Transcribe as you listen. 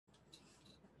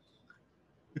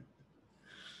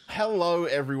Hello,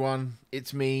 everyone.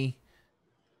 It's me,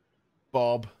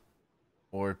 Bob,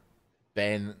 or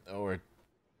Ben, or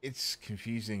it's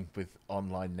confusing with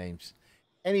online names.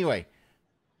 Anyway,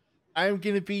 I'm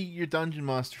going to be your dungeon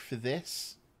master for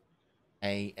this.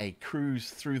 A cruise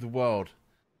through the world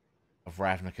of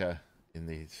Ravnica in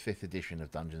the 5th edition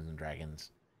of Dungeons and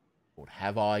Dragons called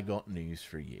Have I Got News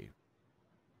for You?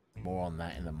 More on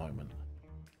that in a moment.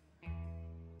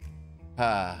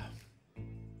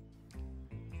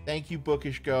 Thank you,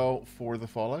 Bookish Girl, for the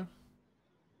follow.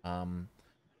 I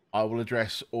will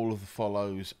address all of the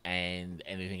follows and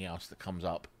anything else that comes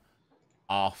up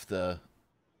after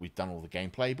we've done all the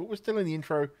gameplay, but we're still in the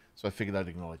intro, so I figured I'd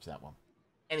acknowledge that one.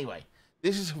 Anyway,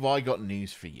 this is Have I Got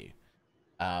News for You.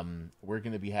 We're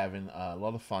going to be having a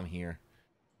lot of fun here.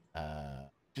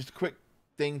 Just a quick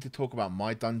thing to talk about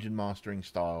my dungeon mastering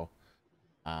style.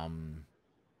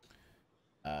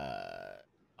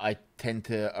 I tend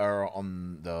to err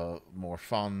on the more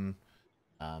fun,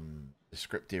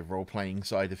 descriptive role-playing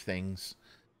side of things.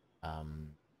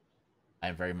 I'm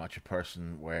very much a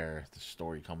person where the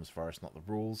story comes first, not the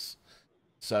rules.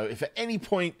 So if at any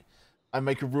point I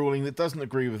make a ruling that doesn't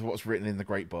agree with what's written in the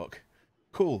Great Book,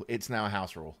 cool, it's now a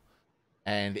house rule.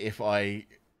 And if I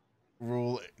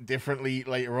rule differently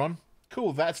later on,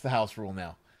 cool, that's the house rule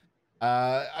now.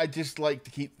 I just like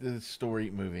to keep the story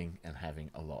moving and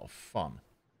having a lot of fun.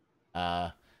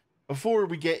 Before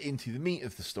we get into the meat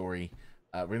of the story,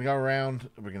 we're going to go around,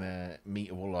 we're going to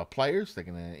meet all our players, they're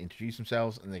going to introduce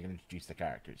themselves, and they're going to introduce their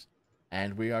characters.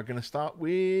 And we are going to start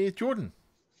with Jordan.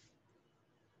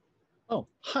 Oh,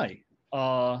 hi.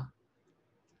 I'm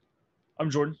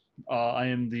Jordan. I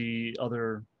am the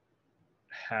other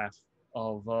half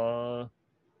of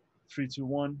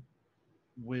 321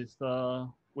 with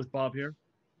Bob here.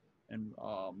 And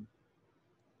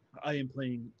I am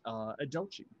playing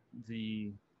Adelchi,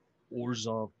 the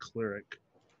Orzhov cleric,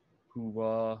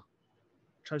 who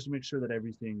tries to make sure that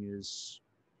everything is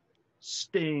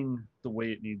staying the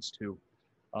way it needs to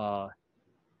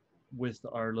with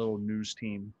our little news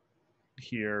team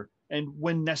here, and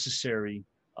when necessary,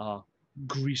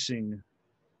 greasing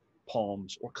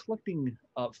palms or collecting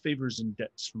favors and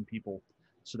debts from people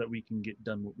so that we can get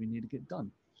done what we need to get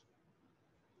done.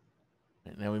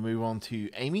 And now we move on to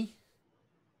Aimee.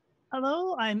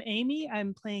 Hello, I'm Aimee.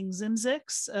 I'm playing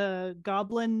Zimzix, a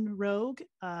goblin rogue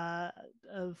of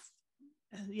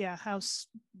House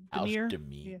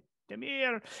Dimir.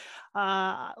 Dimir.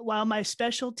 While my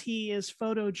specialty is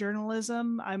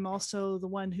photojournalism, I'm also the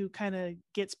one who kind of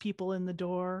gets people in the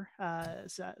door.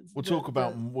 We'll talk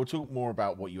more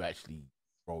about what you actually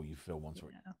role you fill once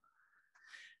we're. Yeah.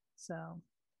 So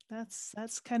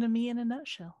that's kind of me in a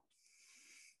nutshell.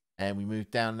 And we move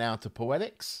down now to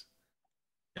Poetics.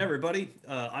 Hey everybody,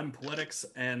 I'm Poetics,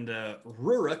 and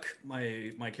Ruric,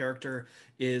 my character,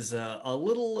 is a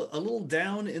little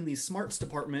down in the smarts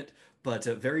department, but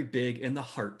very big in the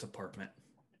heart department.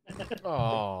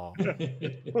 Oh.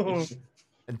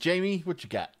 And Jamie, what you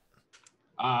got?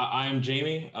 I'm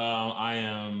Jamie. I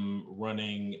am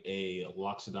running a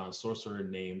Loxodon sorcerer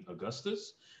named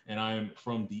Agustus, and I'm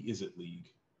from the Izzet League.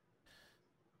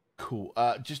 Cool.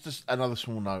 Just another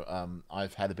small note.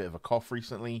 I've had a bit of a cough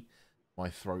recently. My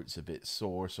throat's a bit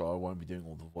sore, so I won't be doing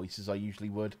all the voices I usually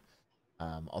would.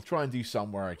 I'll try and do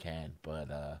some where I can, but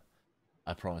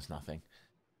I promise nothing.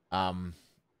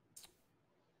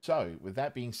 So, with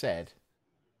that being said,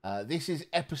 this is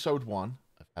episode 1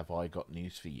 of Have I Got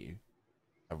News for You?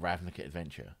 A Ravnica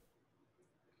Adventure.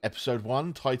 Episode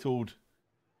 1, titled...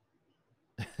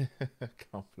 I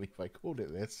can't believe I called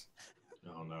it this.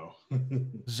 Oh no.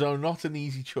 Zonot an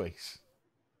easy choice.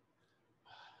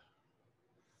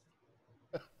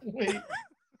 Wait.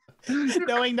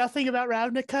 Knowing nothing about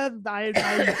Ravnica, I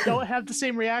don't have the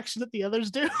same reaction that the others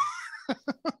do.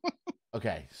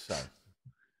 Okay, so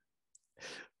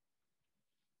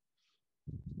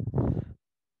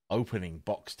opening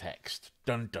box text.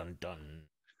 Dun dun dun.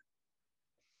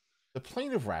 The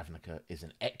Plane of Ravnica is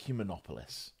an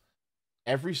ecumenopolis.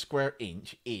 Every square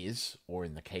inch is, or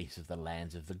in the case of the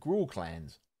lands of the Gruul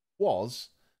clans, was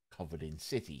covered in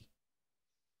city.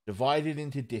 Divided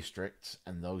into districts,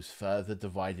 and those further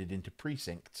divided into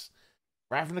precincts,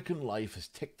 Ravnican life has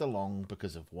ticked along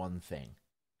because of one thing: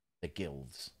 the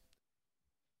guilds.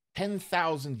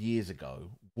 10,000 years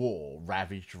ago, war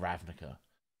ravaged Ravnica.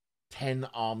 10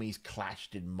 armies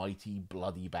clashed in mighty,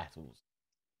 bloody battles,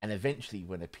 and eventually,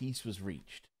 when a peace was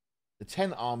reached, the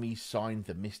 10 armies signed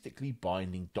the mystically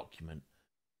binding document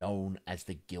known as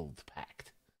the Guild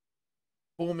Pact,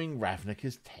 forming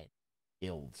Ravnica's 10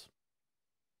 guilds.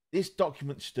 This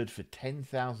document stood for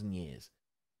 10,000 years,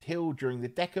 till during the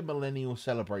Decamillennial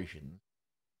celebrations,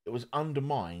 it was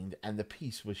undermined and the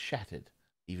peace was shattered,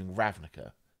 leaving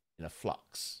Ravnica in a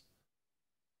flux.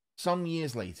 Some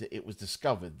years later, it was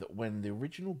discovered that when the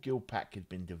original guild pack had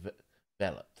been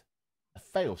developed, a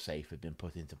failsafe had been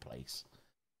put into place,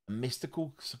 a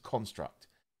mystical construct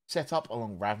set up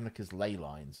along Ravnica's ley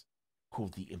lines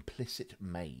called the Implicit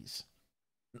Maze,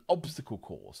 an obstacle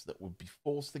course that would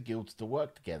force the guilds to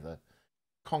work together,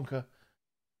 conquer,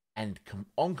 and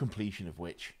on completion of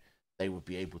which, they would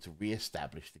be able to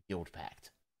re-establish the guild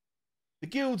pact. The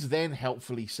guilds then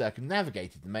helpfully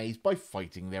circumnavigated the maze by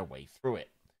fighting their way through it,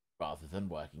 rather than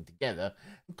working together,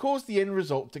 and caused the end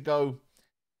result to go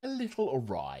a little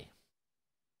awry.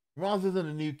 Rather than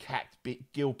a new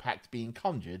guild pact being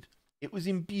conjured, it was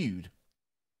imbued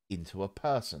into a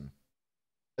person.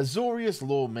 Azorius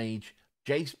law mage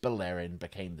Jace Beleren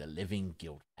became the living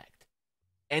guild pact.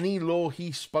 Any law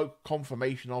he spoke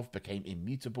confirmation of became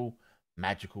immutable,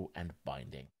 magical, and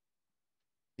binding.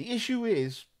 The issue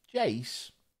is,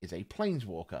 Jace is a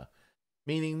planeswalker,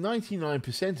 meaning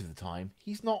 99% of the time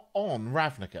he's not on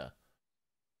Ravnica.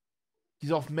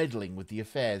 He's off meddling with the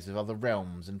affairs of other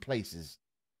realms and places.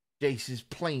 Jace's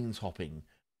planes hopping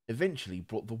eventually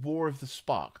brought the War of the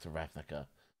Spark to Ravnica.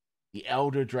 The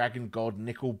elder dragon god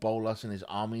Nicol Bolas and his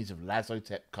armies of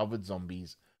Lazotep-covered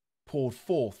zombies poured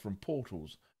forth from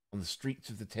portals on the streets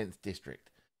of the 10th district,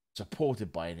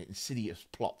 supported by an insidious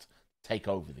plot to take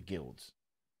over the guilds.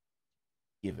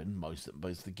 Given most of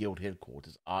the guild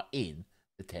headquarters are in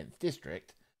the 10th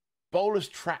district, Bolas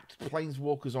trapped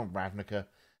planeswalkers on Ravnica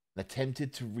and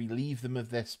attempted to relieve them of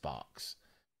their sparks.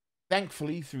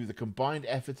 Thankfully, through the combined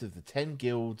efforts of the 10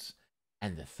 guilds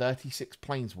and the 36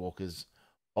 planeswalkers,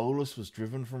 Bolas was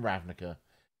driven from Ravnica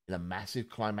in a massive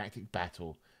climactic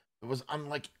battle that was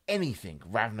unlike anything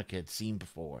Ravnica had seen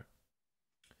before.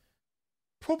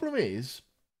 Problem is,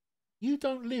 you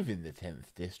don't live in the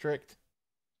 10th district,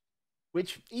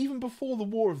 which, even before the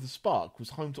War of the Spark,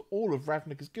 was home to all of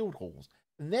Ravnica's guild halls,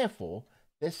 and therefore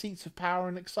their seats of power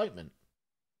and excitement.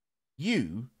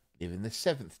 You live in the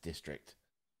 7th district,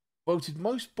 voted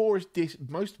most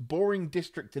boring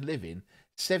district to live in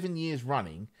 7 years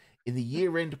running in the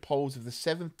year-end polls of the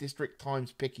 7th District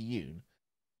Times Picayune.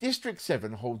 District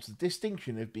 7 holds the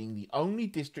distinction of being the only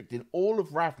district in all of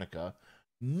Ravnica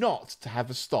not to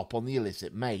have a stop on the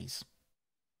illicit maze.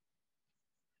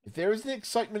 If there is an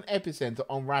excitement epicenter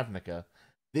on Ravnica,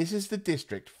 this is the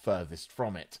district furthest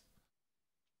from it.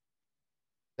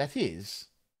 That is,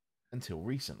 until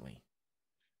recently.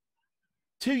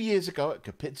 2 years ago at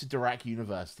Kapitsa Darak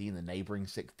University in the neighbouring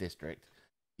 6th district,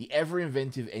 the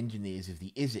ever-inventive engineers of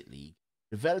the Izzet League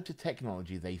developed a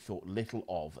technology they thought little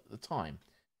of at the time.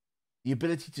 The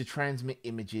ability to transmit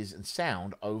images and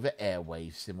sound over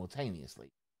airwaves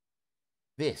simultaneously.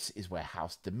 This is where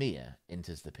House Dimir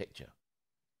enters the picture.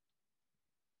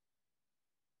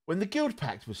 When the Guild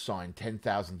Pact was signed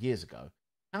 10,000 years ago,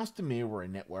 House Dimir were a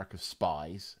network of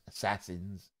spies,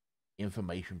 assassins,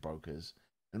 information brokers,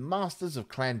 and masters of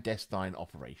clandestine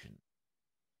operations.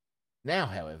 Now,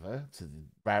 however, to the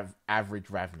average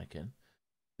Ravnican,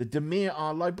 the Dimir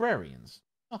are librarians,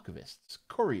 archivists,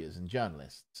 couriers, and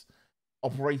journalists,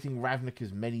 operating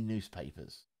Ravnica's many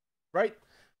newspapers. Right?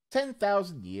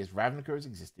 10,000 years Ravnica has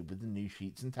existed with the news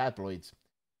sheets and tabloids.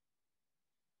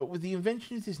 But with the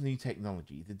invention of this new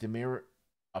technology, the Dimir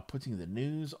are putting the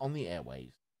news on the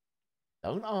airwaves.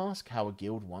 Don't ask how a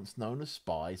guild once known as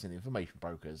spies and information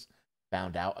brokers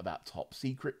found out about top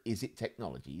secret Izzet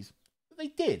technologies, but they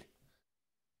did.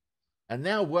 And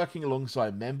now, working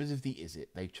alongside members of the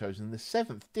Izzet, they've chosen the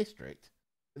 7th district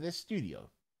for their studio.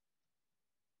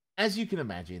 As you can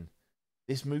imagine,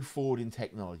 this move forward in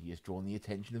technology has drawn the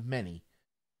attention of many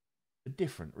for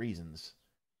different reasons.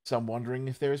 Some wondering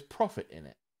if there is profit in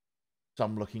it,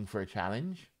 some looking for a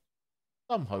challenge,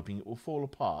 some hoping it will fall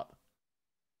apart.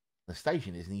 The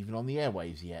station isn't even on the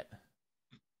airwaves yet.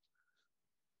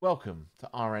 Welcome to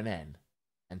RNN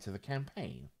and to the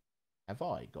campaign. Have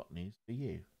I got news for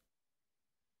you?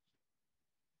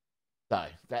 So,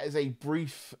 that is a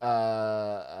brief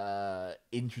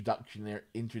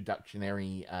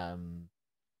introductionary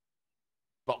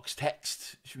box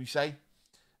text, should we say.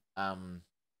 I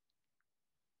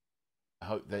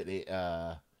hope that it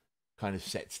kind of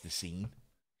sets the scene.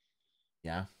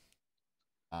 Yeah.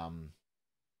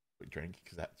 Quick drink,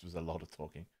 because that was a lot of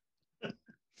talking.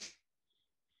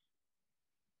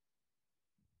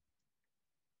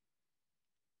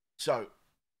 So,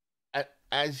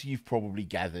 as you've probably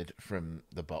gathered from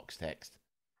the box text,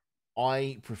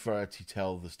 I prefer to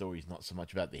tell the stories not so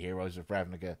much about the heroes of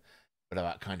Ravnica, but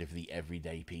about kind of the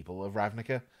everyday people of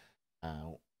Ravnica,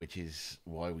 which is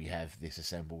why we have this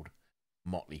assembled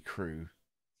motley crew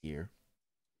here.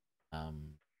 So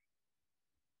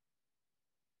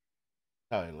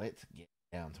let's get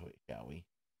down to it, shall we?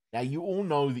 Now, you all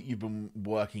know that you've been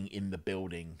working in the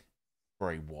building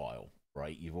for a while,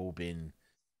 right? You've all been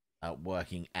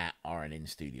working at RNN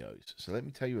Studios. So let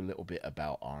me tell you a little bit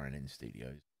about RNN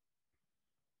Studios.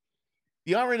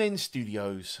 The RNN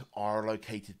Studios are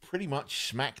located pretty much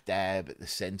smack dab at the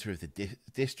center of the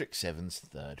District 7's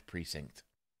 3rd Precinct.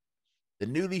 The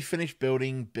newly finished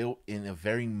building, built in a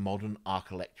very modern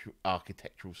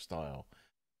architectural style.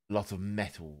 A lot of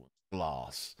metal,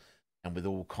 glass, and with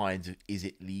all kinds of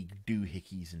Izzet League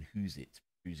doohickeys and who's it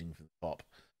choosing from the top.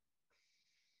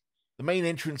 The main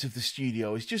entrance of the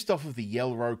studio is just off of the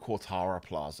Yellow Cortara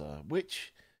Plaza,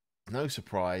 which is no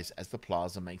surprise as the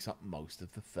plaza makes up most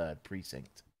of the 3rd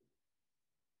Precinct.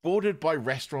 Bordered by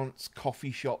restaurants,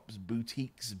 coffee shops,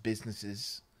 boutiques,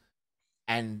 businesses,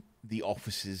 and the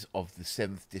offices of the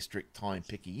 7th District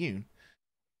Time-Picayune,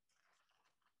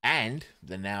 and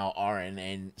the now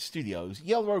RNN Studios,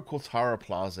 Yellow Cortara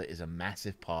Plaza is a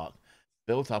massive park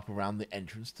built up around the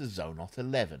entrance to Zonot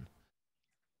 11,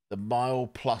 the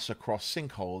mile-plus across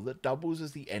sinkhole that doubles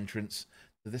as the entrance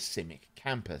to the Simic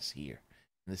campus here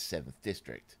in the 7th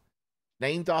District.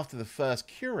 Named after the first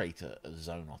curator of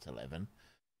Zonot 11,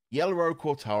 Yellow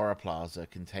Cortara Plaza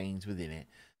contains within it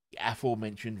the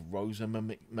aforementioned Rosa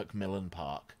Macmillan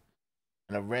Park,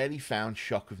 and a rarely found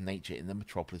shock of nature in the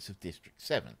metropolis of District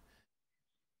 7.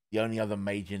 The only other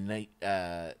major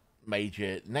nature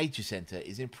center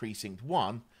is in Precinct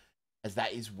 1, as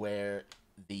that is where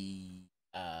the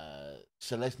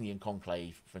Selesnya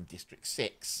Conclave from District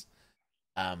 6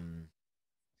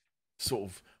 sort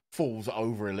of falls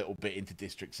over a little bit into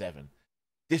District 7.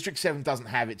 District 7 doesn't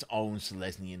have its own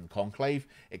Selesnyan Conclave.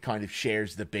 It kind of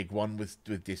shares the big one with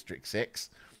District 6.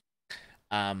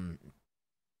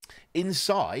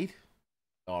 Inside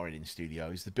RNN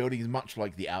Studios, the building is much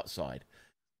like the outside,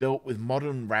 built with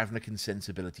modern Ravnican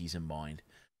sensibilities in mind.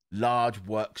 Large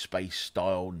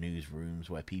workspace-style newsrooms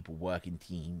where people work in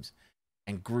teams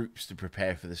and groups to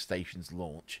prepare for the station's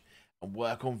launch and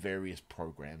work on various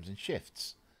programs and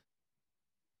shifts.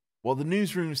 While the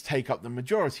newsrooms take up the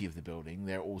majority of the building,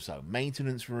 there are also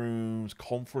maintenance rooms,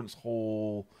 conference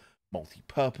hall,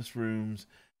 multi-purpose rooms.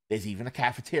 There's even a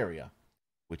cafeteria,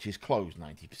 which is closed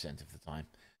 90% of the time.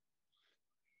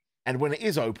 And when it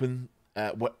is open,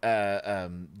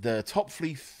 the top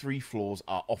 3 floors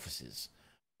are offices,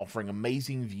 offering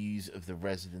amazing views of the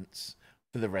residents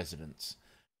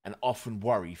and often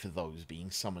worry for those being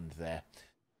summoned there.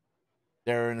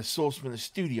 There are an assortment of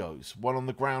studios, one on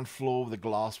the ground floor with a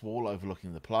glass wall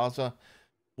overlooking the plaza,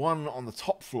 one on the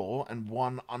top floor, and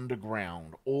one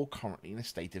underground, all currently in a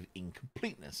state of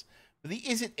incompleteness. But the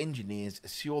Izzet engineers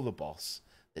assure the boss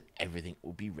that everything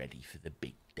will be ready for the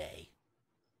big day.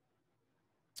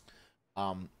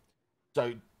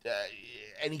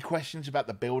 Any questions about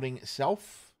the building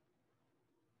itself?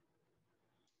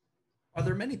 Are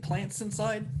there many plants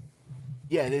inside?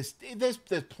 Yeah, there's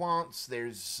plants.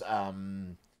 There's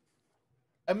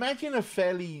imagine a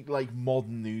fairly like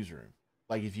modern newsroom,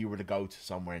 like if you were to go to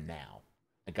somewhere now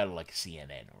and go to like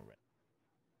CNN or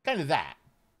kind of that.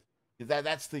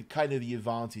 That's the kind of the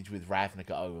advantage with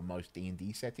Ravnica over most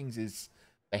D&D settings is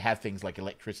they have things like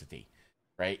electricity,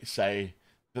 right? So,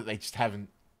 but they just haven't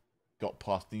got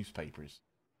past newspapers.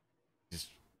 Just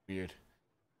weird.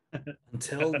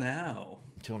 Until now.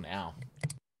 Until now.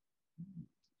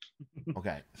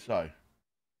 Okay, so.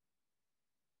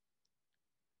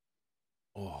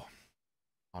 Oh,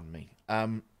 pardon me.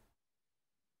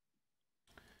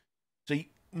 So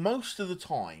most of the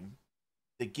time,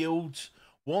 the guilds,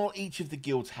 while each of the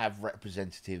guilds have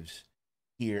representatives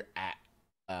here at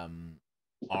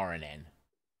RNN,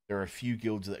 there are a few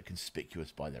guilds that are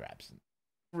conspicuous by their absence.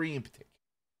 3 in particular,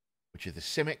 which are the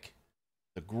Simic,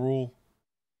 the Gruul,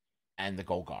 and the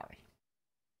Golgari.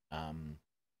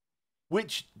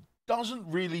 Which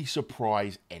doesn't really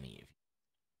surprise any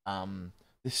of you.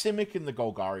 The Simic and the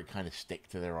Golgari kind of stick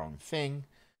to their own thing,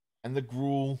 and the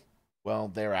Gruul, well,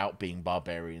 they're out being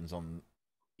barbarians on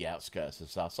the outskirts of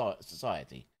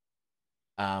society.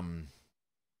 But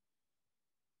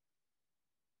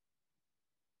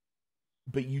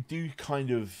you do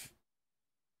kind of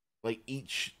like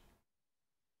each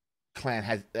clan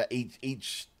has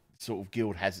each sort of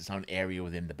guild has its own area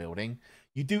within the building.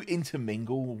 You do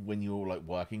intermingle when you're like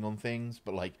working on things,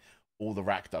 but like all the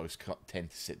Rakdos tend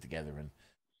to sit together, and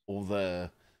all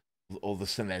the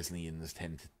Selesnyans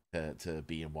tend to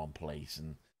be in one place,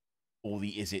 and all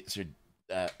the Izzets are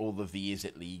all of the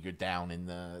Izzet League are down in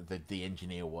the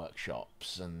engineer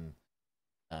workshops, and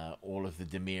all of the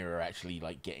Dimir are actually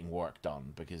like getting work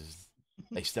done because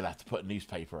they still have to put a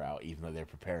newspaper out, even though they're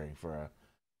preparing for a.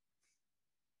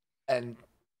 And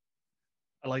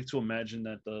I like to imagine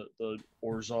that the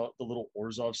Orzhov, the little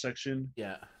Orzhov section,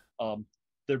 yeah,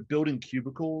 they're building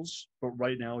cubicles, but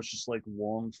right now it's just like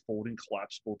long folding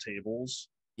collapsible tables.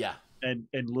 Yeah. And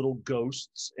little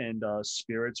ghosts and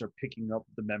spirits are picking up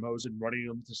the memos and running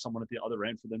them to someone at the other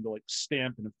end for them to like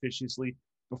stamp and officiously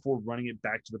before running it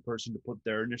back to the person to put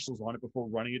their initials on it before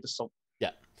running it to some.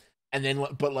 Yeah. And then,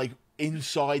 but like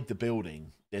inside the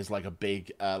building, there's like a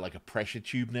big, like a pressure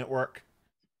tube network.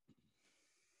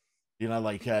 You know,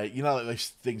 like those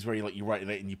things where you write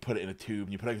it and you put it in a tube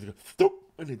and you put it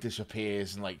and it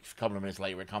disappears, and like a couple of minutes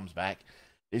later it comes back.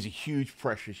 There's a huge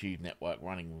pressure tube network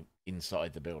running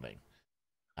inside the building,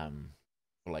 for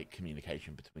like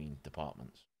communication between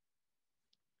departments.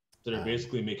 So they're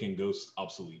basically making ghosts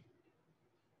obsolete.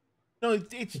 No,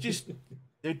 it's just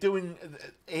they're doing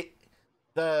it.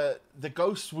 The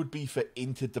ghosts would be for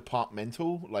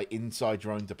interdepartmental, like inside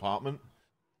your own department.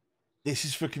 This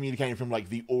is for communicating from like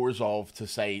the Orzhov to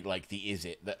say like the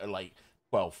Izzet that are like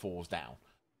 12 floors down,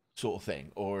 sort of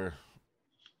thing, or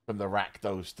from the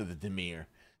Rakdos to the Dimir.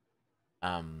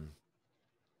 And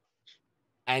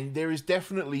there is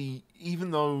definitely,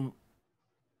 even though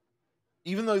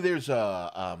there's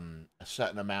a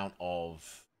certain amount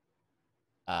of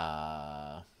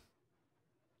what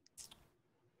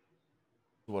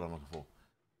I'm looking for,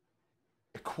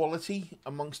 equality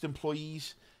amongst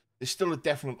employees, there's still a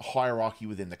definite hierarchy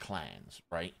within the clans,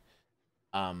 right?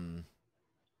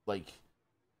 Like,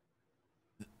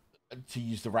 to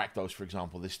use the Rakdos, for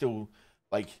example, there's still,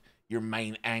 like, your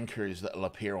main anchors that'll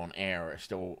appear on air are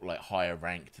still, like, higher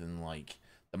ranked than, like,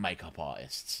 the makeup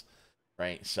artists,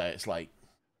 right? So it's, like,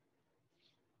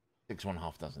 6 one,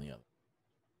 half dozen the other.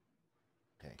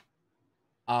 Okay.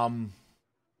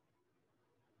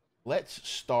 Let's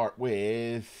start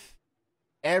with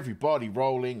everybody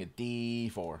rolling a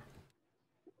D4.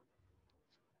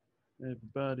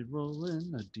 Everybody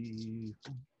rolling a D4.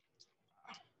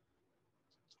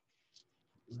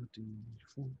 A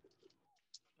D4.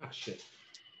 Ah, shit.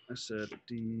 I said a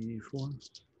D4.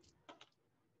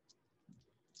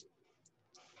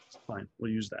 Fine,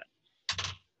 we'll use that.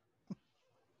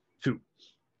 2.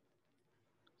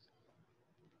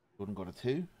 Jordan got a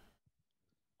 2.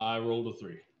 I rolled a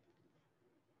 3.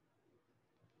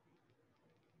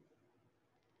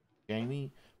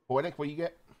 Jamie, Poetic, what you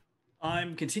get?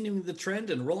 I'm continuing the trend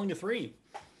and rolling a 3.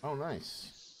 Oh, nice.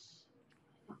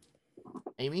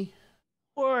 Aimee?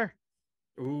 4.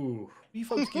 Ooh. You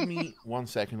folks give me 1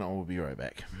 second, I will be right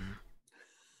back.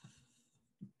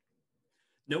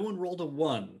 No one rolled a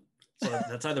 1. So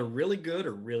that's either really good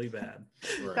or really bad.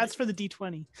 Right. That's for the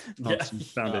D20. Awesome. Yeah.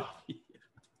 Found it.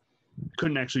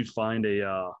 Couldn't actually find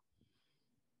a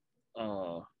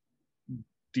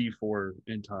D4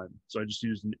 in time, so I just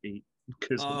used an 8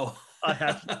 because I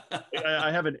have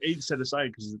an 8 set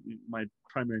aside because my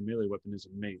primary melee weapon is a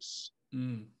mace.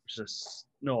 Just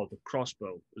no, the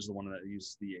crossbow is the one that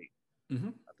uses the 8, not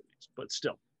the mace, but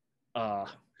still,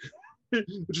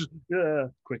 which is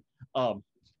quick. I'm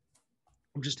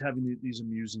just having these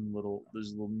amusing little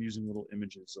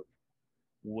images of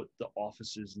what the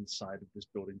offices inside of this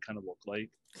building kind of look like.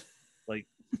 Like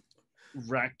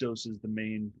Rakdos is the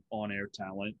main on-air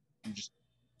talent. You just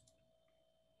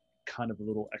kind of a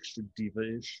little extra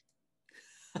diva-ish.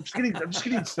 I'm just getting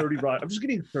 30 rock. I'm just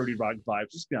getting 30 rock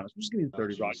vibes. Just to be honest, I'm just getting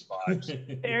 30 rock vibes.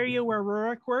 The area where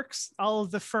Ruric works, all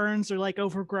of the ferns are like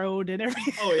overgrown and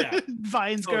everything. Oh yeah,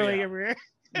 vines growing everywhere.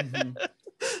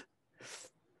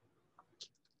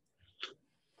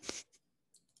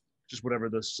 Just whatever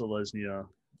the Selesnya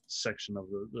section of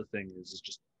the thing is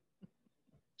just.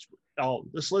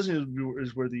 The Selesnya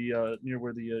is where the near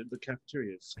where the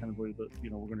cafeteria is. Kind of where we're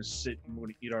going to sit and we're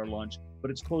going to eat our lunch, but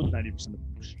it's closed 90% of the time.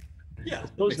 Yeah,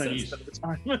 it's closed 90% of the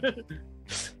time.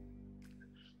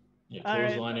 Yeah,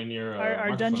 clothesline in your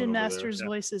our dungeon master's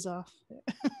voice is off.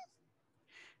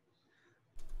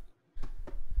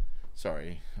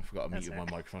 Sorry, I forgot to mute my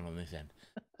microphone on this end.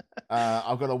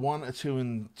 I've got a 1, a 2,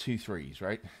 and 2 3s,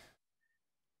 right?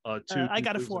 2. I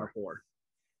got a 4.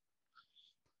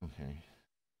 Okay.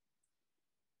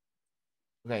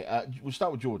 Okay, we'll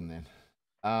start with Jordan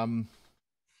then.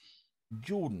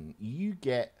 Jordan, you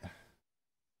get.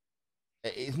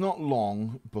 It's not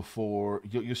long before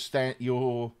you're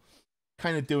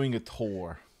kind of doing a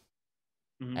tour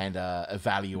and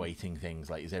evaluating things.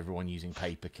 Like, is everyone using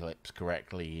paper clips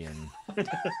correctly? And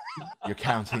you're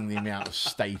counting the amount of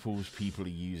staples people are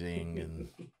using. And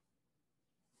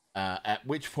at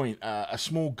which point, a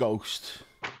small ghost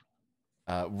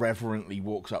reverently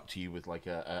walks up to you with like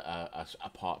a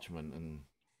parchment and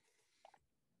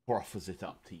proffers it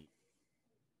up to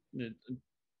you.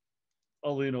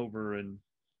 I'll lean over and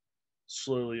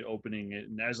slowly opening it,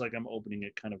 and as like I'm opening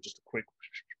it, kind of just a quick.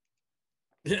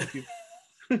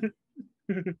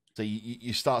 So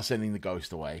you start sending the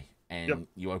ghost away, and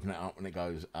you open it up, and it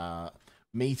goes,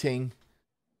 meeting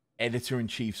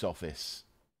editor-in-chief's office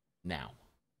now.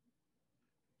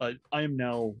 I am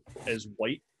now as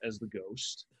white as the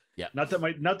ghost. Yeah. Not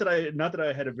that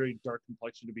I had a very dark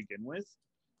complexion to begin with.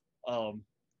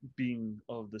 Being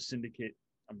of the Syndicate,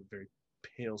 I'm a very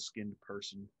pale-skinned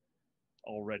person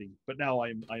already. But now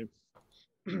I'm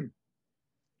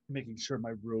making sure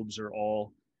my robes are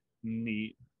all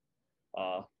neat.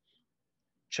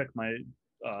 Check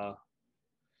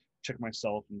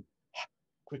myself and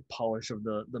quick polish of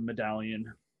the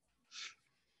medallion.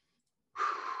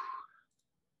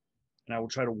 And I will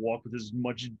try to walk with as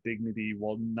much dignity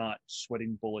while not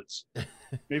sweating bullets.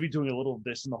 Maybe doing a little of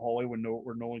this in the hallway where no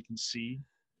one can see.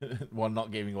 While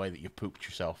not giving away that you pooped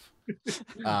yourself.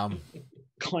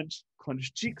 Clench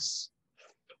cheeks.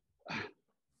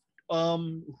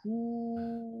 What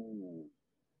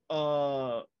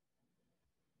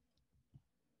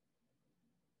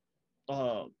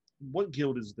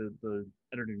guild is the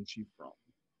editor-in-chief from?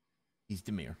 He's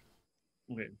Dimir.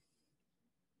 Okay.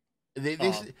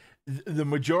 The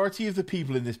majority of the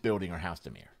people in this building are House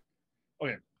Dimir.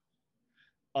 Okay.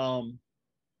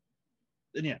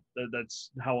 And yeah, that's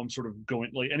how I'm sort of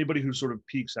going. Like anybody who sort of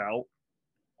peeks out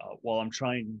while I'm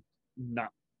trying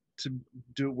not to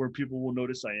do it where people will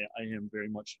notice, I am very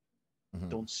much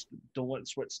don't let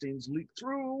sweat stains leak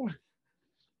through.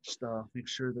 Just make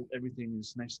sure that everything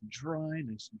is nice and dry.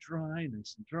 As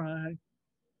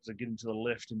I get into the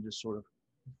lift and just sort of.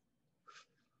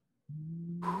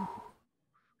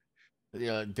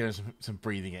 Yeah, there's some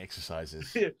breathing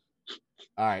exercises.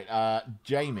 All right,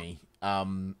 Jamie,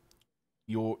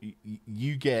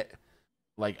 you get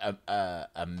like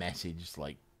a message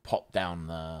like pop down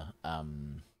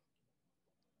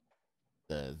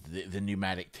the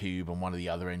pneumatic tube, and one of the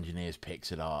other engineers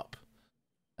picks it up,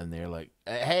 and they're like,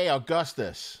 "Hey,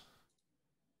 Augustus,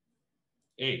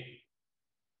 Hey,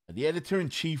 the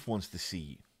editor-in-chief wants to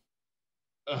see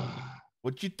you.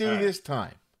 What'd you do right. this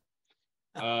time?"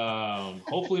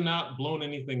 Hopefully not blown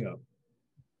anything up.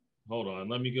 Hold on,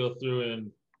 let me go through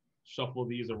and shuffle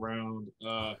these around.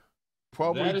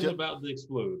 Probably that is about to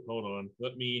explode. Hold on,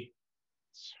 let me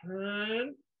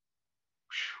turn.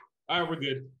 All right, we're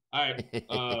good. All right,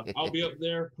 I'll be up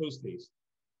there post haste.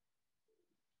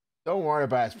 Don't worry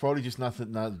about it. It's probably just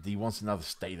nothing. He wants another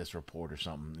status report or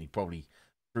something. He probably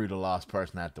threw the last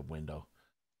person out the window.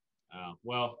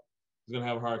 Well, he's gonna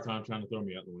have a hard time trying to throw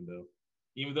me out the window,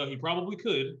 even though he probably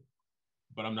could,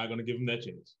 but I'm not gonna give him that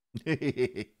chance.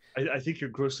 I think you're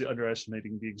grossly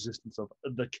underestimating the existence of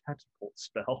the catapult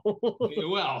spell.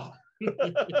 Well,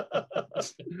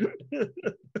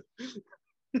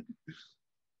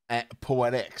 at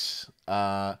Poetics,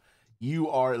 you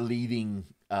are leading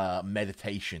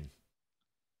meditation,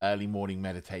 early morning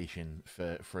meditation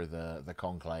for the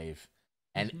Conclave,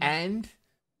 and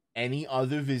any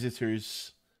other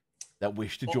visitors that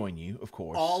wish to join you, of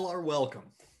course. All are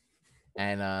welcome.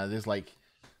 And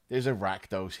there's a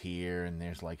Rakdos here, and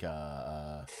there's like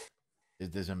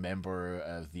there's a member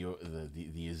of the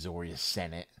Azorius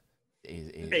Senate.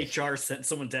 HR sent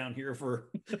someone down here for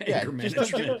anger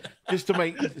management. just to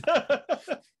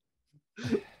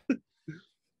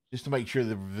make sure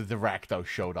the Rakdos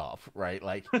showed up, right?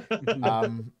 Like,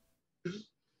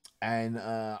 and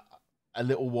a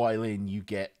little while in, you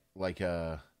get like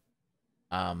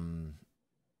I'm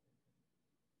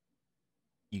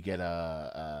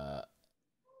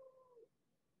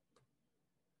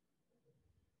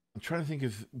trying to think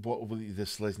of what the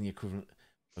Selesnya equivalent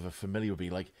of a familiar would be,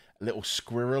 like a little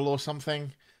squirrel or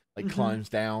something, like climbs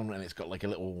down, and it's got like a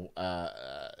little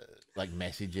like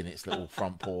message in its little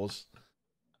front paws.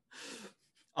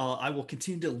 I will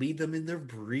continue to lead them in their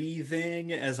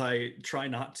breathing as I try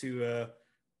not to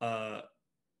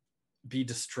be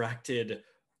distracted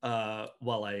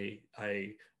while I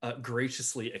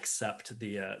graciously accept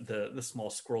the small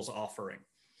squirrel's offering.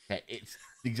 Okay, it's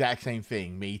the exact same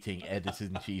thing. Meeting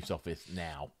editor-in-chief's office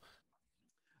now.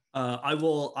 I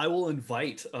will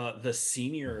invite the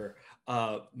senior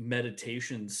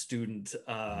meditation student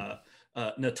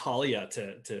Natalia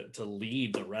to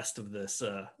lead the rest of this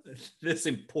this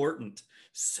important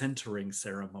centering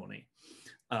ceremony.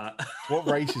 What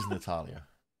race is Natalia?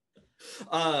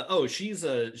 She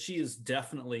is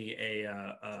definitely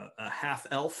a half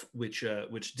elf, which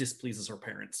displeases her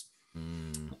parents.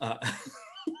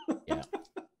 Yeah.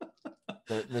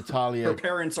 Natalia. Her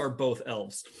parents are both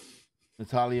elves.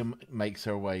 Natalia makes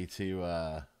her way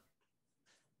to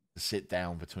sit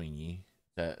down between you,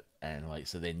 and like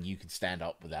so then you can stand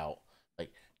up without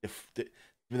like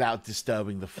without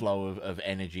disturbing the flow of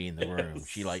energy in the room. Yes.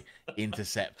 She like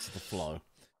intercepts the flow.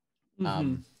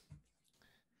 Mm-hmm.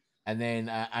 And then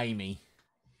Aimee,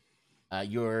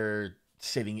 you're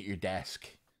sitting at your desk,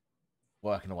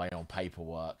 working away on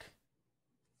paperwork,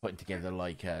 putting together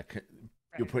like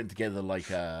you're putting together like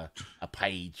a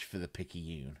page for the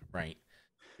Picayune, right?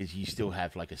 Because you still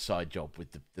have like a side job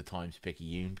with the Times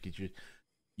Picayune because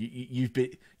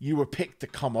you were picked to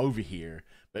come over here,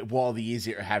 but while the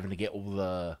Izzet are having to get all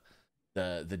the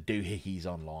doohickeys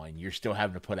online, you're still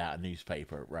having to put out a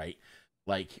newspaper, right?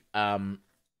 Like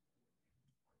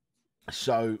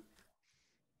so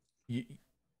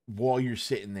while you're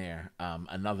sitting there,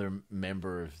 another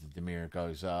member of the Dimir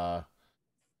goes,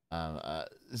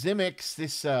 Zimzix,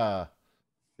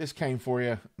 this came for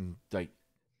you, and like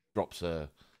drops a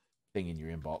thing in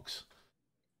your inbox.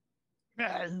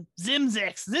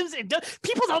 Zimzix.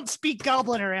 People don't speak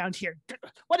Goblin around here.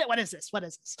 What is this? What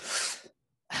is this?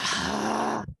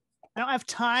 I don't have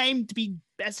time to be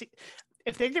basic.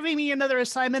 If they're giving me another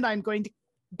assignment, I'm going to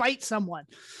bite someone.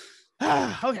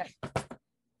 Okay.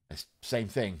 Same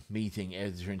thing. Meeting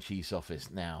editor-in-chief's office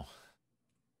now.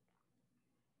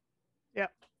 Yeah,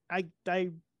 I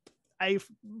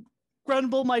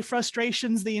grumble my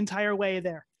frustrations the entire way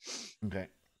there. Okay.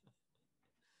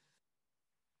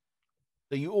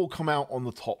 So you all come out on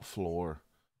the top floor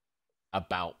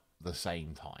about the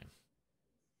same time.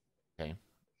 Okay.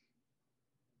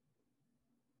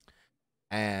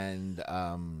 And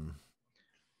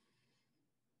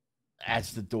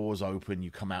as the doors open,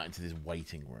 you come out into this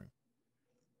waiting room.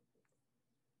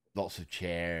 Lots of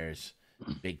chairs,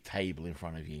 big table in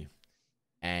front of you.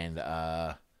 And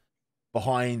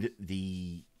behind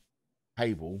the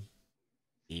table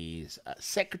is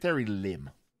Secretary Lim.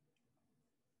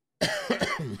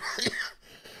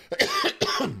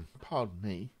 Pardon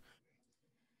me.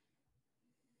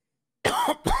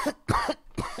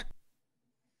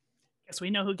 Guess we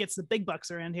know who gets the big bucks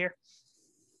around here.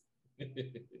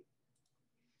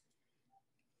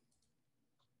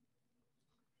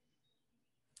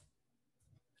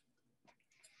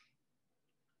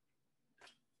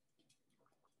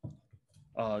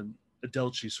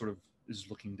 Adelchi sort of is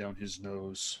looking down his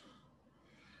nose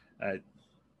at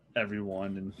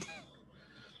everyone,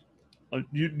 and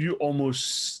you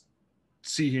almost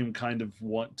see him kind of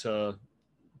want to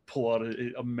pull out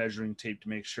a measuring tape to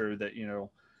make sure that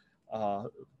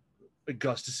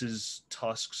Augustus's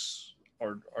tusks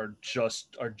are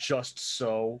just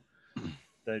so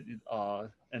that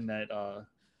and that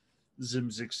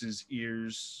Zimzix's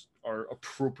ears are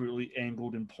appropriately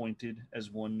angled and pointed as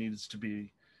one needs to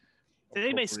be. Did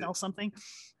anybody smell something?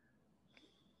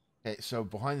 Okay, so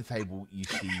behind the table you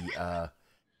see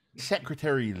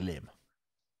Secretary Lim.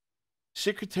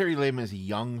 Secretary Lim is a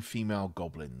young female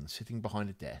goblin sitting behind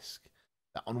a desk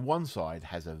that on one side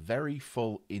has a very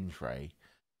full in tray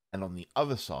and on the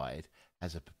other side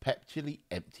has a perpetually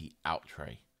empty out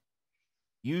tray.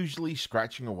 Usually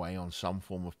scratching away on some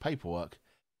form of paperwork,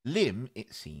 Lim,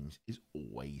 it seems, is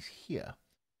always here.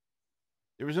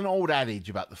 There is an old adage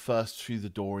about the first through the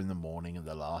door in the morning and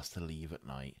the last to leave at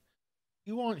night.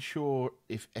 You aren't sure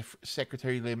if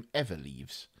Secretary Lim ever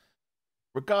leaves.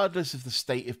 Regardless of the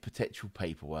state of potential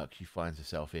paperwork she finds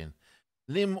herself in,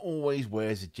 Lim always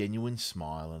wears a genuine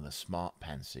smile and a smart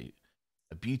pantsuit,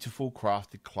 a beautiful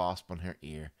crafted clasp on her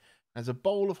ear, and has a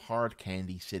bowl of hard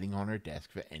candy sitting on her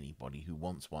desk for anybody who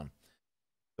wants one.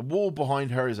 The wall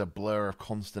behind her is a blur of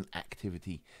constant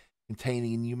activity,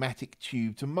 containing a pneumatic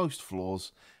tube to most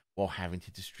floors while having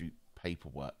to distribute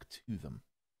paperwork to them.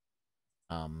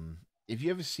 Have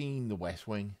you ever seen The West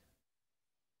Wing?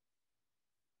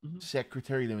 Mm-hmm.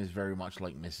 Secretary Lim is very much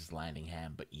like Mrs.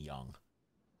 Landingham, but young.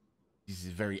 She's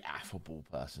a very affable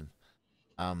person.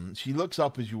 She looks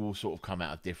up as you all sort of come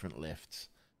out of different lifts.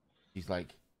 She's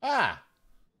like,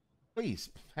 please,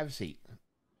 have a seat.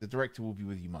 The director will be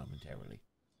with you momentarily.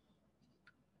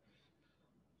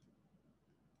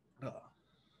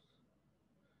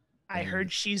 I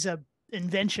heard she's a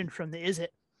invention from the Izzet.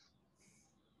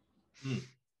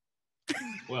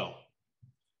 Well,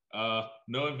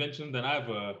 no invention that I've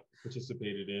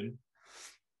participated in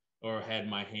or had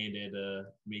my hand at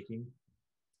making.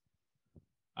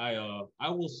 I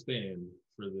will stand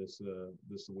for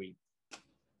this week.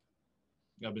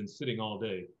 I've been sitting all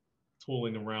day,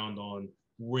 tooling around on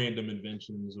random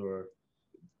inventions or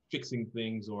fixing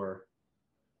things or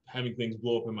having things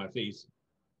blow up in my face.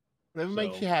 Whatever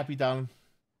makes you happy, darling.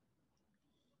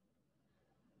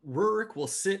 Ruric will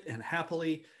sit and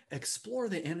happily explore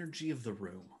the energy of the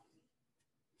room.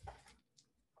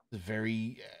 It's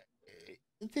very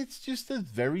It's just a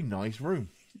very nice room.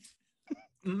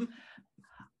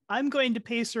 I'm going to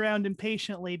pace around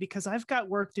impatiently because I've got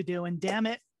work to do, and damn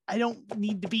it, I don't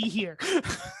need to be here.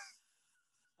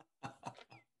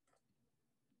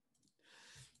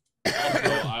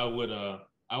 Also,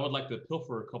 I would like to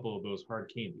pilfer a couple of those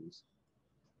hard candies.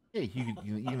 Yeah, you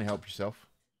can help yourself.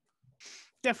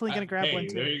 Definitely gonna grab one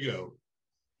too. There you go.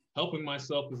 Helping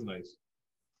myself is nice.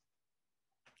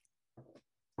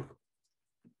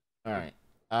 All right.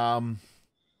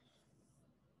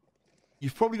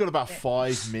 You've probably got about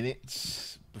 5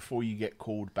 minutes before you get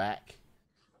called back.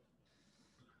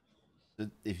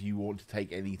 If you want to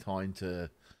take any time to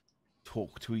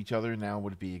talk to each other, now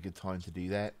would be a good time to do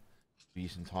that. Give you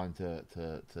some time to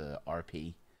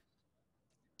RP.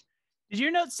 Did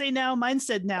your notes say now? Mine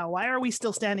said now. Why are we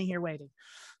still standing here waiting?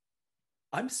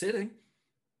 I'm sitting.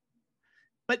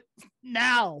 But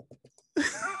now.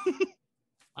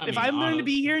 If I'm going to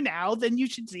be here now, then you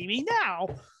should see me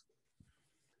now.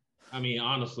 I mean,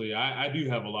 honestly, I do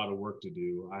have a lot of work to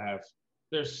do.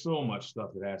 There's so much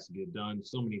stuff that has to get done,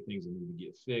 so many things that need to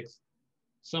get fixed.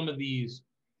 Some of these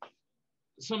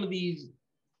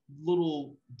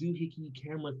little doohickey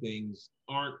camera things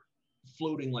aren't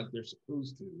floating like they're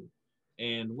supposed to.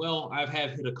 And well, I've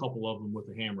hit a couple of them with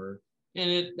a hammer,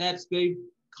 and they've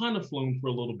kind of flown for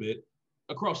a little bit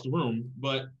across the room,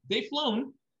 but they've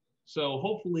flown. So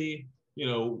hopefully,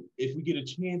 if we get a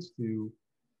chance to,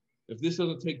 if this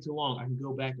doesn't take too long, I can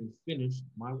go back and finish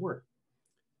my work.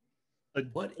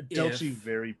 Adelchi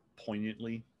very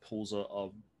poignantly pulls a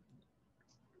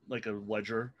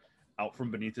ledger out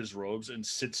from beneath his robes and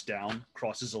sits down,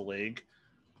 crosses a leg,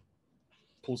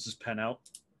 pulls his pen out.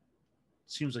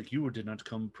 Seems like you did not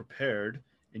come prepared,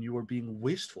 and you are being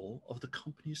wasteful of the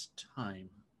company's time.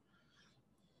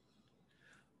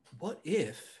 What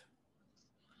if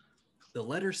the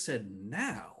letter said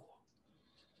now,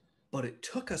 but it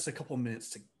took us a couple minutes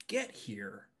to get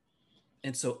here,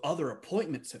 and so other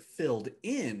appointments have filled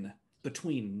in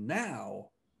between now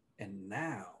and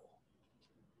now?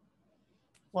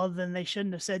 Well, then they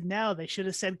shouldn't have said now. They should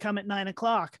have said come at 9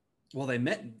 o'clock. Well, they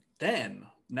meant then,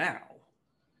 now.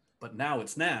 But now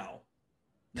it's now.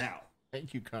 Now.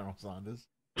 Thank you, Colonel Saunders.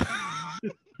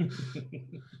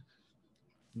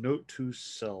 Note to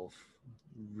self.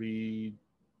 Reduce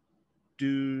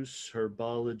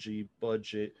herbology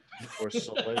budget for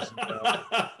Selesnya.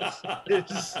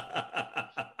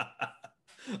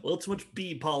 A little too much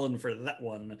bee pollen for that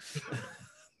one.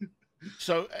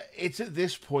 So it's at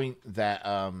this point that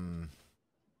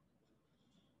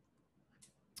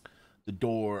the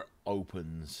door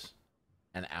opens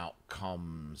and out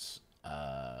comes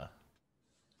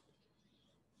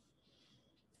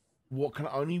what can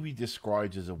only be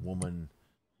described as a woman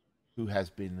who has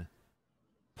been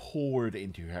poured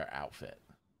into her outfit.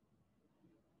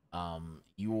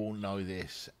 You all know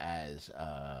this as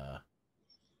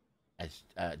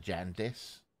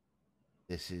Jandis.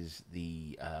 This is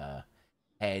the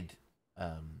head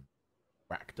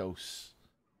Rakdos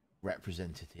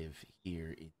representative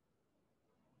here in the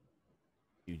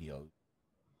studio,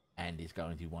 and is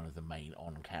going to be one of the main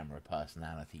on-camera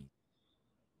personalities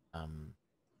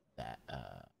that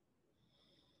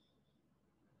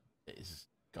is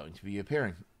going to be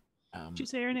appearing. Did you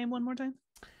say her name one more time?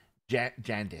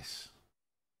 Jandis.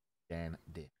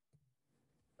 Jandis.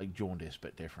 Like jaundice,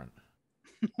 but different.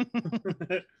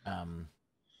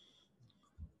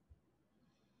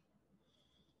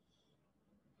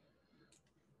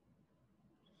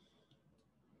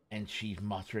 And she's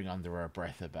muttering under her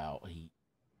breath about he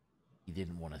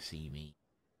didn't want to see me.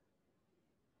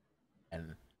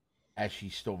 And as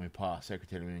she's storming past,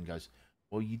 Secretary Moon goes,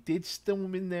 "Well, you did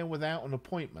storm in there without an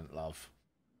appointment, love."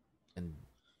 And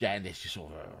Jandis just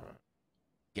sort of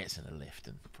gets in a lift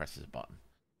and presses a button.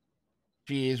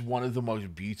 She is one of the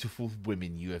most beautiful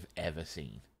women you have ever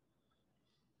seen.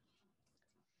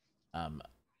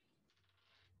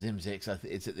 Zimzix,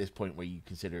 it's at this point where you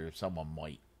consider if someone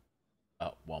might,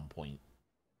 at one point,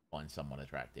 find someone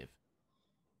attractive.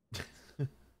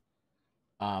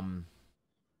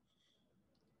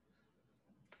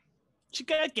 She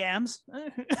got gams.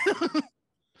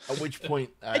 At which point,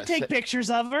 I take pictures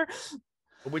of her.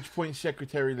 At which point,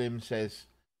 Secretary Lim says,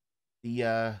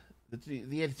 "The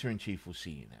editor-in-chief will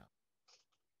see you now."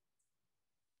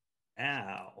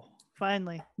 Ow.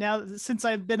 Finally. Now, since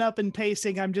I've been up and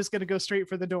pacing, I'm just going to go straight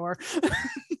for the door.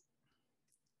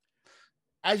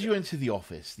 As you enter the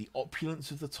office, the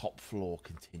opulence of the top floor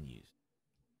continues.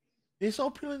 This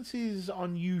opulence is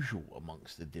unusual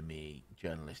amongst the Dimir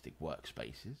journalistic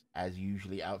workspaces, as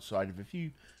usually outside of a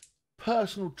few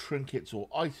personal trinkets or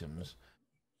items,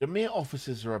 The mere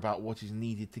officers are about what is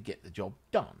needed to get the job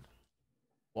done.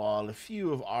 While a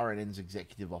few of RNN's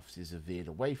executive officers have veered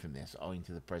away from this owing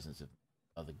to the presence of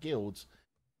other guilds,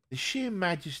 the sheer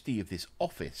majesty of this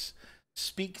office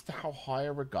speaks to how high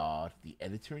a regard the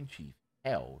editor-in-chief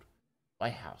held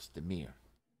by House Dimir.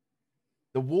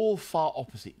 The wall far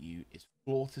opposite you is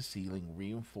floor-to-ceiling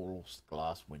reinforced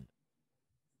glass window,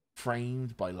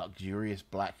 framed by luxurious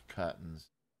black curtains,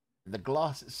 and the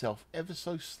glass itself ever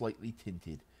so slightly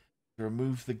tinted to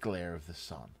remove the glare of the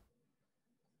sun.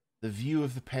 The view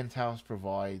of the penthouse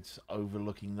provides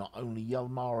overlooking not only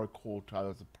Yelmara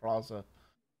Courthouse Plaza,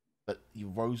 but the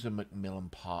Rosa Macmillan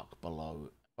Park below,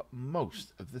 but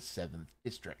most of the 7th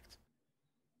District.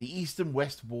 The east and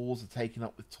west walls are taken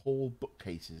up with tall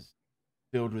bookcases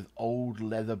filled with old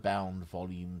leather-bound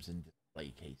volumes and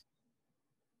display cases,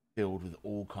 filled with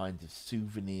all kinds of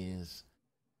souvenirs,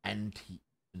 antiques,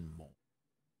 and more.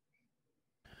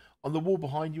 On the wall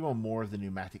behind you are more of the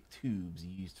pneumatic tubes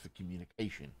used for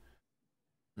communication.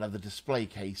 Another display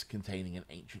case containing an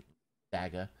ancient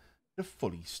dagger and a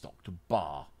fully stocked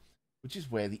bar, which is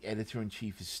where the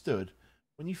editor-in-chief is stood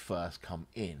when you first come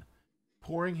in,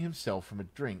 pouring himself from a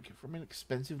drink from an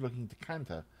expensive-looking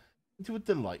decanter into a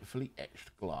delightfully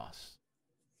etched glass.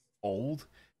 Old,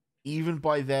 even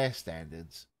by their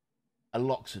standards, a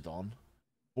Loxodon,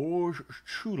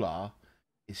 Orzhov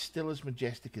is still as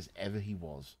majestic as ever he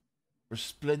was,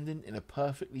 resplendent in a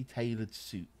perfectly tailored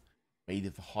suit made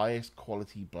of the highest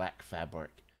quality black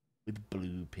fabric with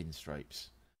blue pinstripes,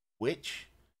 which,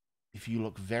 if you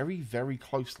look very, very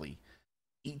closely,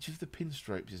 each of the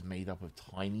pinstripes is made up of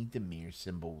tiny Dimir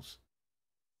symbols.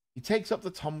 He takes up the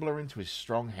tumbler into his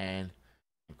strong hand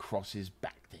and crosses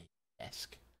back to his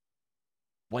desk,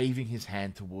 waving his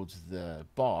hand towards the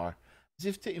bar as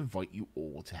if to invite you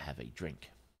all to have a drink.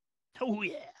 Oh,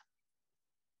 yeah.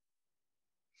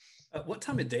 What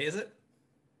time of day is it?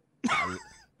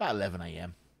 About 11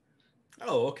 a.m.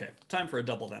 Oh, okay. Time for a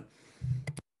double then.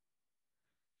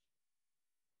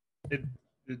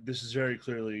 This is very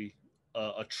clearly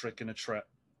a trick and a trap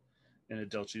in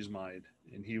Adelchi's mind,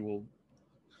 and he will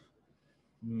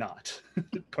not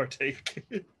partake.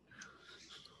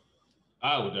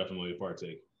 I would definitely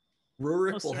partake.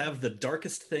 Ruric will have the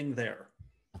darkest thing there.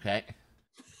 Okay.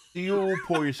 So you all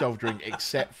pour yourself a drink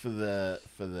except for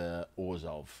the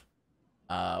Orzhov,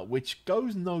 which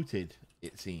goes noted,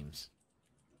 it seems.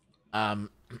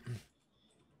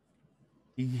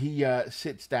 He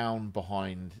sits down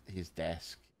behind his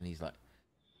desk and he's like,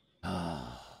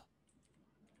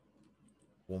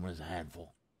 warm as a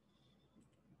handful.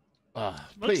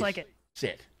 Looks like it.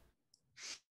 Sit.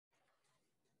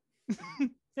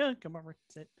 Yeah, come over,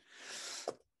 sit.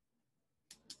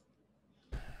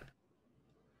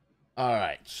 All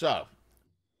right, so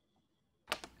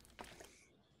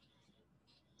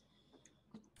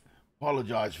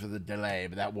apologize for the delay,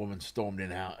 but that woman stormed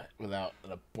in out without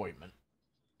an appointment.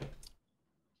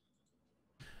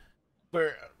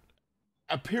 But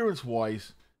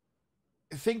appearance-wise,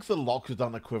 I think the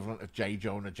Loxodon equivalent of J.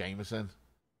 Jonah Jameson,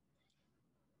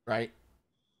 right?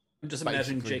 I'm just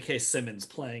imagining J.K. Simmons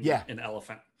playing an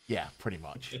elephant. Yeah, pretty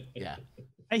much. Yeah.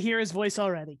 I hear his voice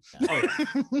already. Yeah. Oh,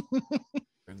 yeah.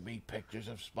 Bring me pictures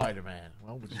of Spider-Man.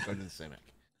 Well, we'll just go to the Simic.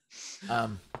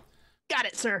 Got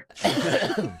it, sir.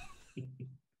 He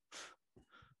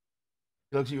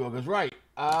looks at you and goes, right.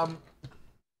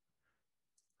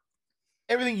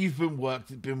 Everything you've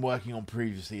been working on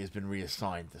previously has been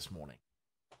reassigned this morning.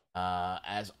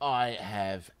 As I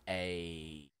have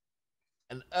an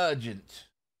urgent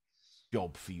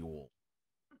job for you all.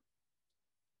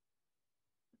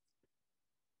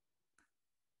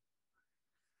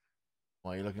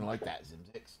 Why are you looking like that,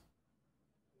 Zimzix?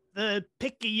 The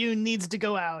Picayune needs to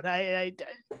go out.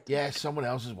 Yeah, someone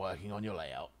else is working on your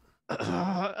layout.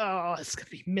 Oh, it's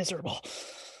gonna be miserable.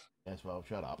 Yes, well,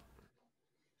 shut up.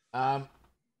 I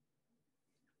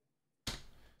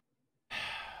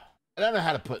don't know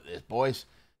how to put this, boys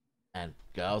and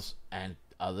girls and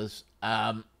others.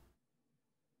 There's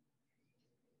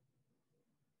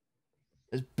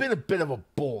been a bit of a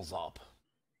balls up.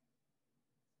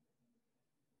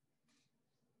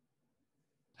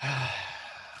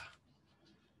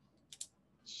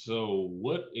 So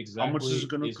what exactly How much is it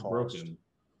going to cost? broken?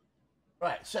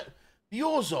 Right, so the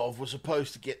Orzhov was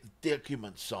supposed to get the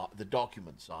document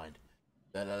signed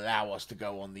that allow us to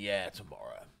go on the air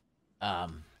tomorrow.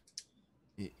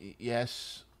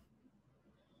 Yes.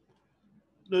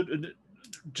 No,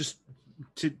 just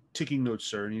taking notes,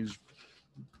 sir, and he's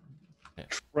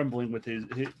trembling with his.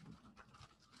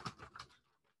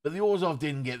 But the Orzhov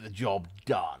didn't get the job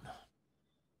done.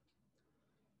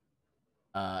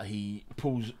 He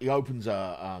opens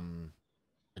a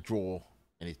drawer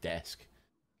in his desk,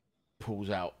 pulls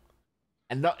out,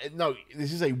 and no,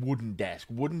 this is a wooden desk.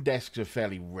 Wooden desks are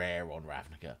fairly rare on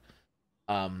Ravnica.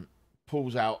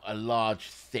 Pulls out a large,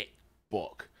 thick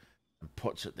book and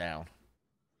puts it down.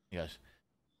 He goes,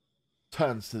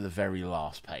 turns to the very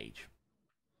last page.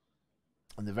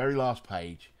 On the very last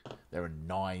page, there are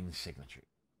 9 signatures.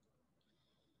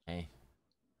 Okay.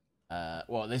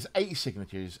 Well, there's 8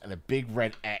 signatures and a big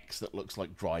red X that looks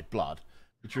like dried blood,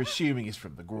 which you're assuming is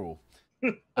from the Gruul.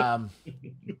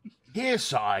 Here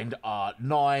signed are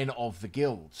 9 of the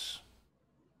guilds.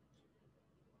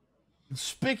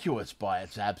 Conspicuous by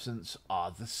its absence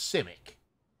are the Simic.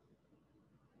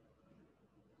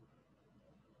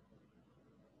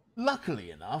 Luckily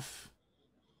enough,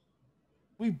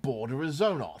 we border a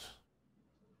Zonot.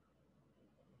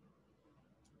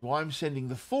 So I'm sending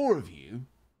the 4 of you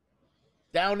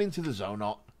down into the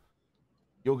Zonot.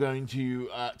 You're going to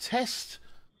test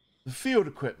the field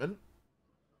equipment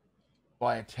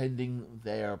by attending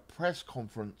their press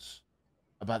conference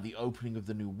about the opening of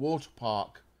the new water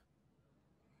park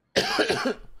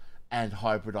and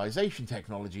hybridization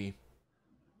technology,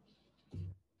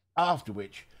 after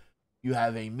which you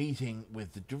have a meeting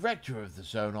with the director of the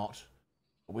Zonot,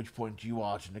 at which point you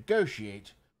are to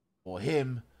negotiate for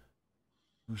him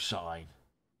to sign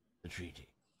the treaty.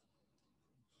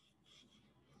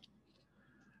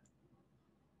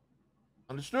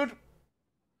 Understood?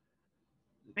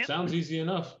 Sounds easy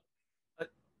enough.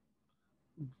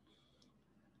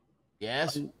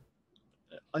 Yes?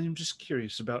 I am just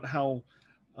curious about how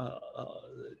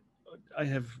I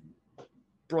have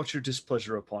brought your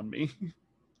displeasure upon me.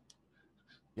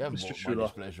 You haven't Mr. brought my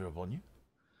displeasure upon you.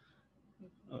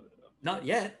 Not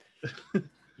yet.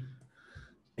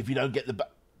 If you don't get the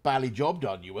bally job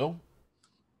done, you will.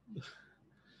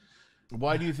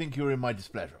 Why do you think you're in my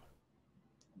displeasure?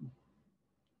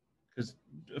 Because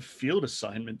a field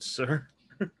assignment, sir.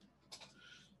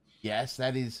 Yes,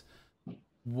 that is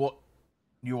what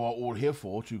you are all here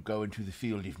for, to go into the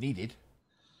field if needed.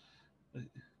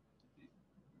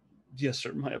 Yes,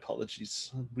 sir. My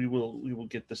apologies. We will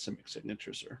get the Simic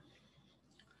signature, sir.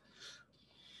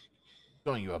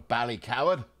 Calling you a bally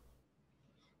coward?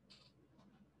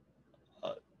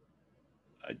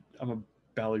 I'm a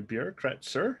bally bureaucrat,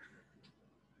 sir.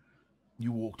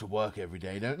 You walk to work every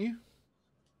day, don't you?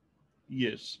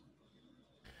 Yes.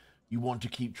 You want to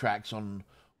keep tracks on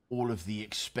all of the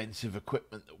expensive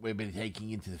equipment that we've been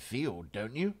taking into the field,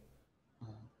 don't you?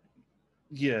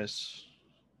 Yes.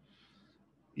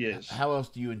 Yes. How else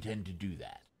do you intend to do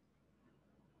that?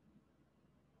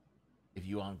 If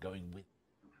you aren't going with...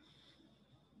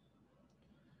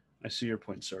 I see your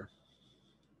point, sir.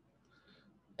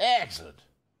 Excellent.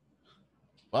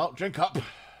 Well, drink up.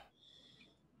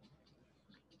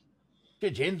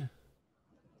 Gin.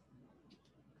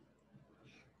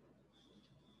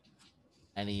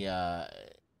 And he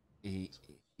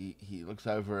looks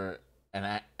over,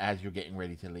 and as you're getting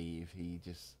ready to leave, he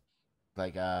just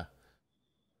like, you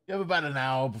have about an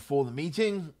hour before the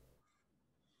meeting.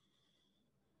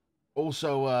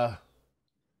 Also,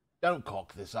 don't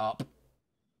cock this up.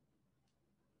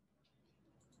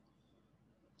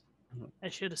 I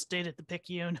should have stayed at the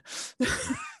Picayune.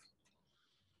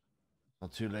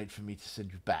 Not too late for me to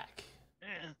send you back.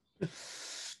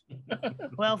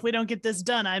 Well, if we don't get this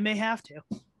done, I may have to.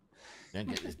 Don't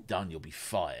get this done, you'll be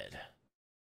fired.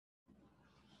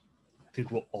 I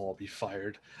think we'll all be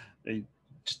fired. They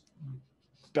just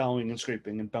bowing and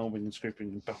scraping and bowing and scraping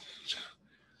and bowing.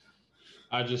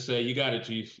 I just say, you got it,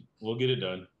 Chief. We'll get it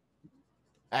done.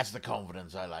 That's the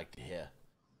confidence I like to hear.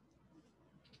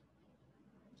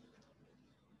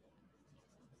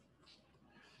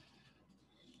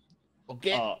 Well,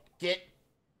 get.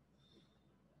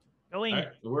 Going. All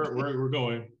right, we're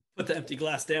going. Put the empty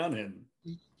glass down and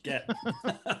get.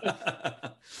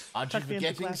 Aren't you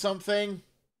forgetting something?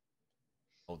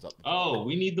 Holds up the book.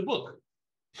 We need the book.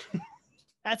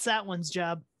 That's that one's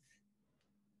job.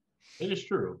 It is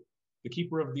true. The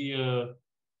keeper of the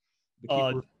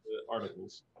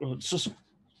articles.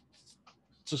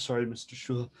 So sorry, Mr.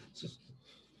 Shula.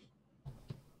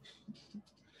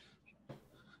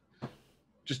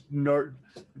 Just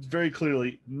very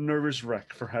clearly nervous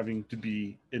wreck for having to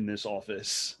be in this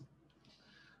office.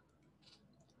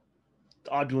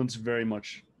 The opulence very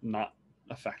much not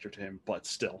a factor to him, but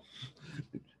still.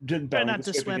 Try not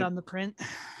to sweat on the print.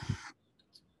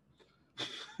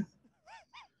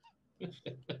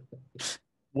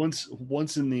 Once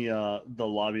in the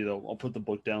lobby, though, I'll put the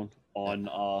book down on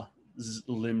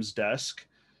Lim's desk,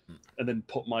 and then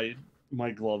put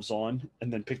my gloves on,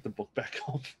 and then pick the book back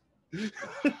up.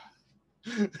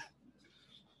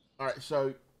 All right,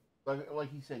 so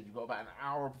like you said, you've got about an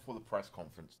hour before the press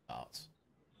conference starts.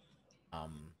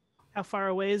 How far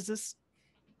away is this?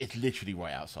 It's literally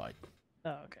right outside.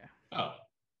 Oh, okay. Oh.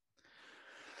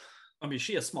 I mean,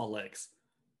 she has small legs.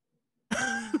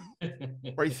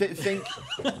 Right, think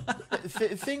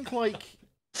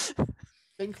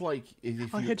like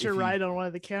if I'll hit your ride on one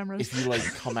of the cameras. If you like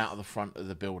come out of the front of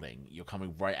the building, you're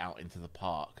coming right out into the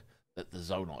park that the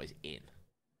Zonot is in.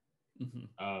 Mm-hmm.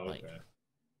 Oh, okay.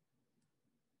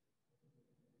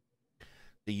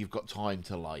 So you've got time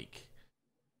to like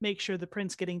make sure the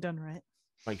print's getting done right.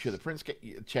 Make sure the prints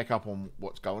check up on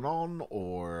what's going on,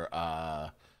 or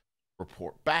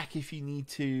report back if you need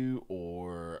to,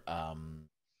 or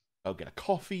go get a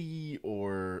coffee,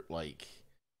 or like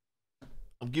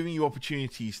I'm giving you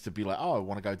opportunities to be like, oh, I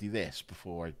want to go do this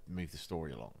before I move the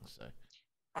story along. So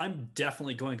I'm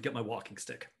definitely going to get my walking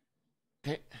stick.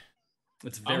 Okay.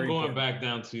 It's very I'm going important. back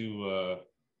down to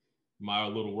my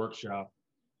little workshop,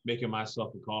 making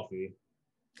myself a coffee,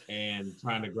 and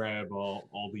trying to grab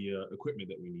all the equipment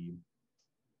that we need.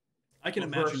 I can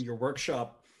imagine your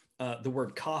workshop. The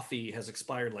word coffee has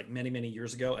expired like many, many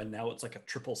years ago, and now it's like a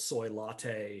triple soy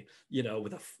latte, you know,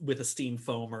 with a steam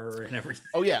foamer and everything.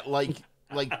 Oh yeah, like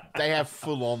they have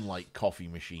full on like coffee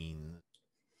machine.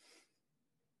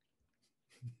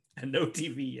 And no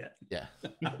TV yet. Yeah.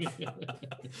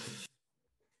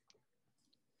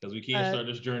 Because we can't start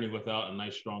this journey without a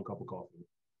nice strong cup of coffee.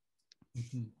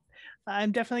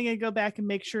 I'm definitely going to go back and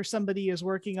make sure somebody is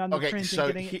working on the print and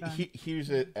getting it done. Here's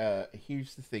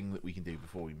the thing that we can do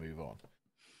before we move on.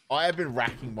 I have been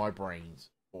racking my brains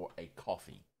for a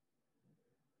coffee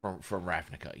from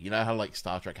Ravnica. You know how like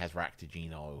Star Trek has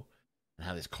Ractigino and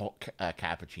how there's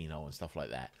cappuccino and stuff like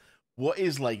that. What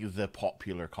is like the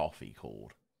popular coffee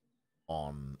called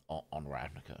on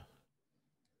Ravnica?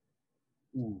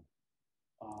 Ooh.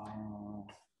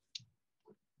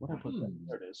 What I put that?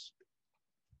 There it is.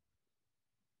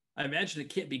 I imagine it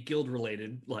can't be guild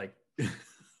related, like.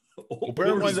 Well,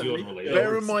 bear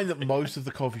in mind that most of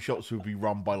the coffee shops would be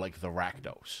run by like the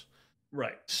Rakdos,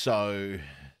 right? So,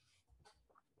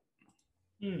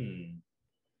 I'm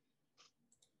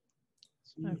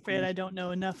afraid I don't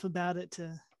know enough about it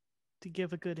to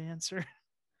give a good answer,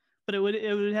 but it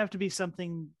would have to be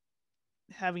something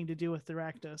having to do with the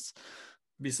Rakdos.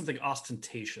 Be something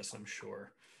ostentatious, I'm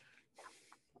sure.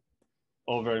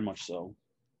 Oh, very much so.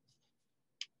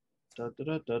 I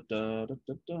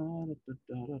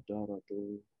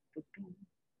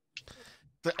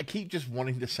keep just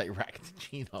wanting to say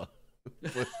Ractigino.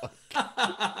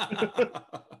 I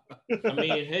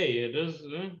mean, hey, it is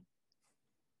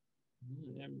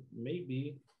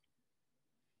maybe.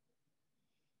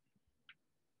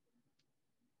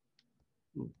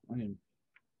 I am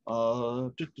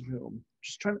just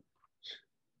trying to.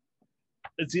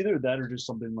 It's either that or just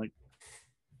something like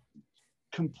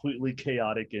completely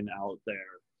chaotic and out there.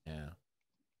 Yeah.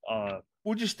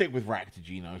 We'll just stick with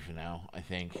Ractigino for now, I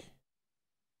think.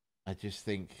 I just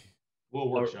think we'll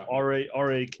workshop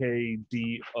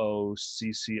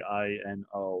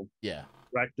Rakdocino. Yeah.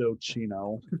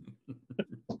 Racdocino.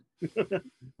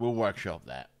 We'll workshop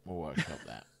that.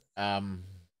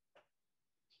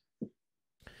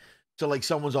 So like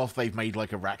someone's off, they've made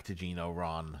like a Ractigino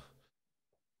run.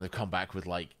 They've come back with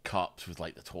like cups with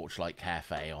like the Torchlight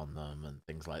Cafe on them and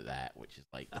things like that, which is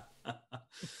like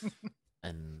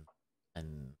and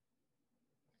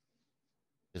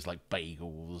there's like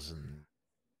bagels and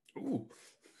ooh.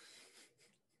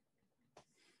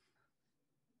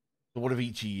 So what are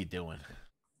each of you doing?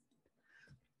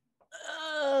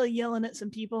 Yelling at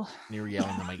some people. You're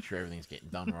yelling to make sure everything's getting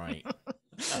done right.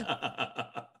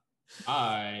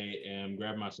 I am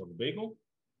grabbing myself a bagel.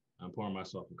 I'm pouring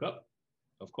myself a cup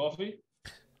of coffee.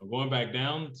 I'm going back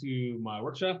down to my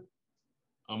workshop.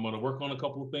 I'm going to work on a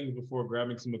couple of things before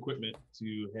grabbing some equipment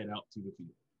to head out to the field.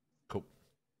 Cool.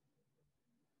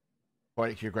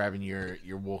 Poetics, you're grabbing your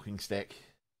walking stick.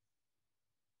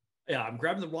 Yeah, I'm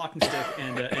grabbing the walking stick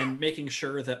and making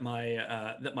sure that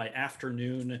my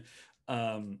afternoon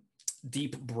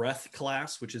deep breath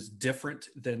class, which is different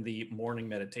than the morning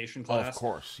meditation class. Oh, of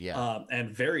course, yeah. And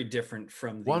very different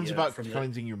from the one's about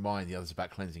cleansing your mind, the other's about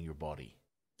cleansing your body.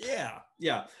 Yeah.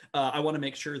 I want to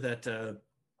make sure that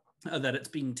that it's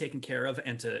being taken care of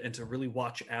and to really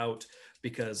watch out,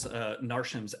 because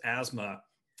Narshim's asthma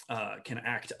can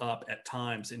act up at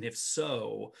times, and if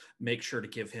so, make sure to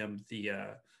give him the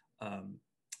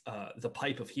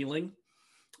pipe of healing,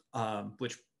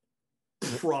 which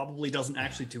probably doesn't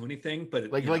actually do anything,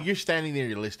 but like you're standing there,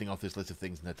 you're listing off this list of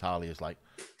things. Natalia's like,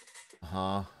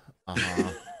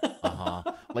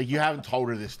 Like, you haven't told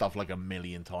her this stuff like a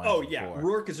million times. Oh, before. yeah.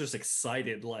 Ruric is just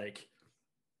excited, like,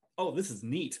 oh, this is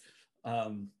neat.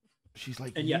 She's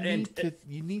like, and you yeah,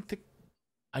 need to.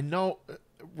 I know.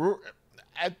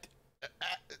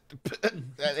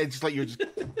 It's like you're just.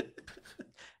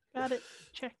 Got it.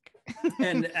 Check.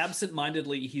 And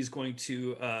absent-mindedly, he's going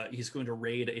to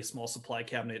raid a small supply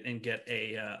cabinet and get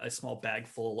a small bag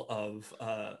full of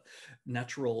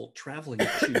natural traveling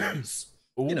chews.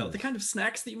 You know, the kind of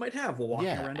snacks that you might have while walking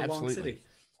around a long city.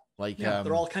 Like,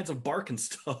 they're all kinds of bark and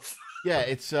stuff. Yeah,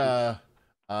 it's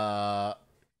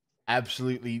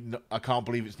absolutely. I can't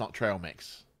believe it's not trail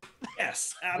mix.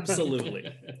 Yes,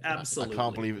 absolutely, absolutely. I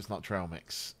can't believe it's not trail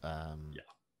mix.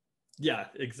 Yeah,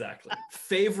 exactly.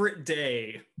 Favorite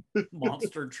day,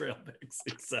 monster trail mix.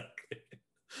 Exactly.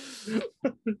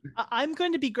 I'm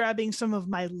going to be grabbing some of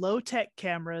my low-tech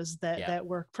cameras that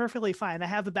work perfectly fine. I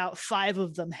have about 5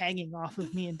 of them hanging off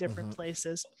of me in different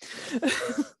places.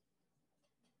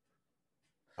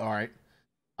 All right.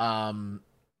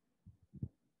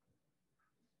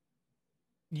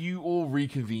 You all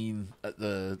reconvene at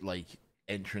the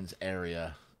entrance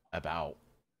area about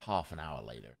half an hour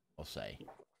later, I'll say.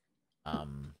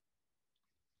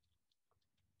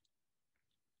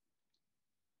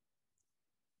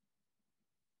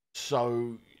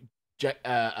 So,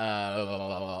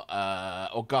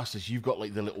 Augustus, you've got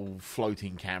like the little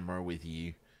floating camera with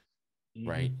you,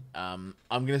 right? I'm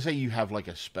gonna say you have like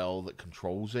a spell that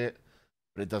controls it,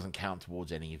 but it doesn't count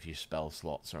towards any of your spell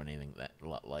slots or anything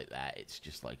like that. It's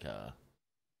just like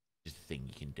just a thing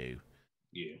you can do.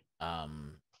 Yeah.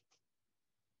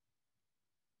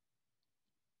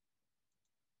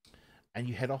 And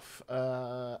you head off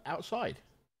outside.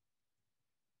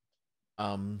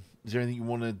 Is there anything you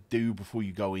want to do before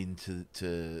you go into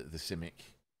the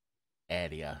Simic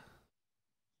area?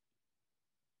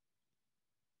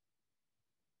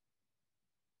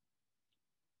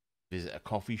 Visit a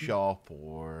coffee shop,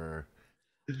 or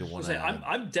you want to?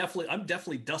 I'm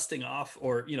definitely dusting off,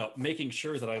 or making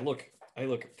sure that I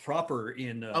look proper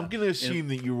in. I'm gonna assume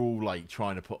that you're all like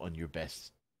trying to put on your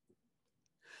best.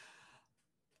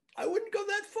 I wouldn't go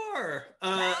that far.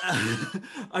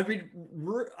 I mean,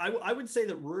 I would say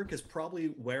that Ruric is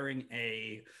probably wearing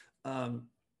a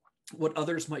what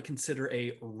others might consider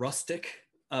a rustic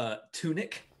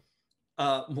tunic,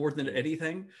 more than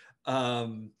anything.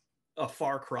 A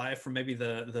far cry from maybe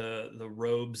the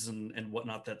robes and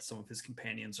whatnot that some of his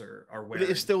companions are wearing. But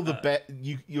it's still the best.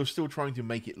 You're still trying to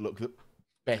make it look the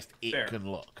best it can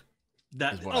look.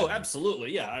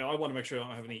 Absolutely, yeah. I want to make sure I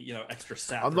don't have any extra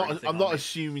sap. I'm not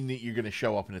assuming that you're going to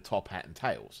show up in a top hat and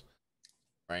tails,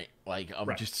 right? Like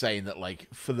I'm just saying that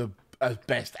like for the as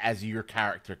best as your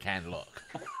character can look.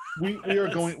 We're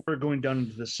going down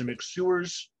into the Simic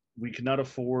sewers. We cannot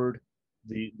afford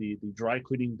the dry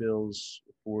cleaning bills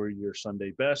for your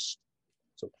Sunday best,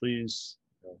 so please.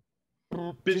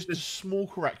 Just a small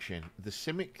correction: the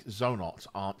Simic Zonots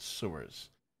aren't sewers;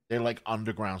 they're like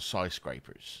underground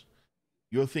skyscrapers.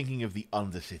 You're thinking of the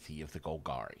Undercity of the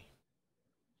Golgari,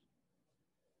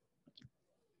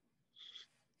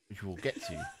 which we'll get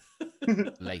to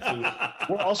later.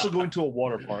 We're also going to a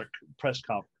water park press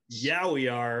conference. Yeah, we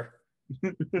are.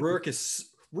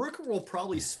 Ruric will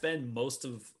probably spend most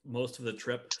of the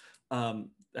trip,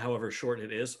 however short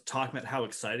it is, talking about how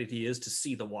excited he is to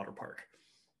see the water park.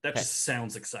 That just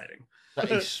sounds exciting.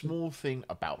 A small thing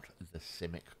about the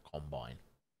Simic Combine.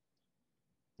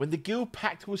 When the Guild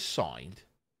Pact was signed,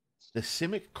 the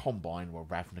Simic Combine were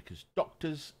Ravnica's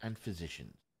doctors and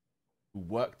physicians, who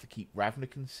worked to keep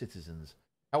Ravnican citizens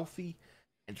healthy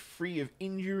and free of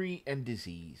injury and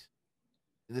disease.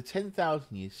 In the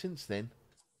 10,000 years since then,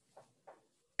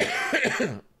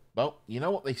 well, you know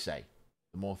what they say.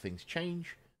 The more things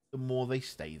change, the more they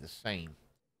stay the same.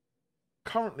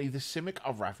 Currently, the Simic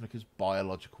are Ravnica's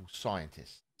biological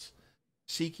scientists,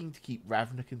 seeking to keep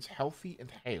Ravnicans healthy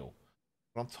and hale,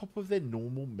 but on top of their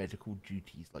normal medical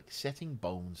duties like setting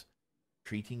bones,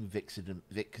 treating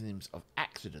victims of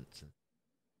accidents.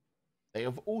 They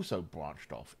have also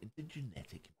branched off into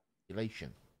genetic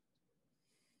manipulation.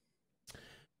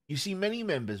 You see, many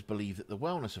members believe that the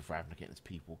wellness of Ravnica and its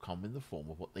people come in the form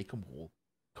of what they can call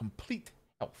complete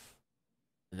health.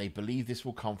 And they believe this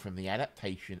will come from the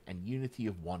adaptation and unity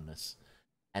of oneness,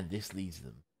 and this leads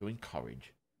them to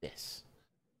encourage this.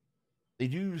 They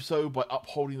do so by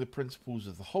upholding the principles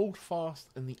of the holdfast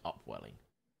and the upwelling.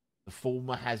 The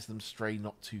former has them stray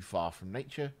not too far from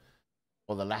nature,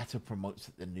 while the latter promotes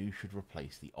that the new should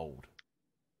replace the old.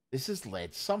 This has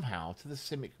led somehow to the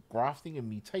Simic grafting and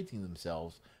mutating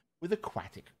themselves with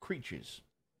aquatic creatures.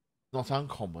 Not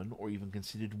uncommon or even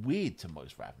considered weird to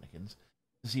most Ravnicans,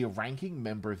 to see a ranking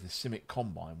member of the Simic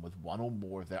Combine with one or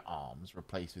more of their arms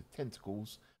replaced with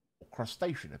tentacles or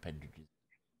crustacean appendages.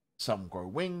 Some grow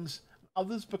wings, and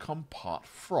others become part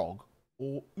frog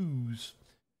or ooze.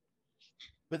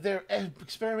 But their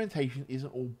experimentation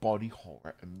isn't all body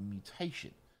horror and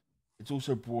mutation. It's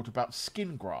also brought about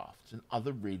skin grafts and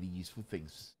other really useful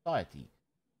things for society.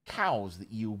 Cows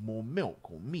that yield more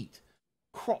milk or meat.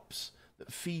 Crops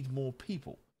that feed more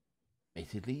people.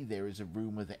 Admittedly, there is a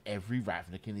rumour that every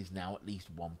Ravnican is now at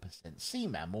least 1% sea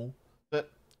mammal,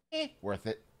 but worth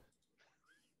it.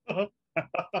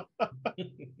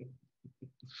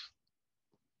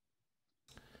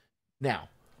 Now,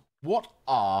 what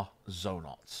are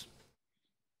Zonots?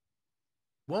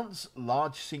 Once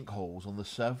large sinkholes on the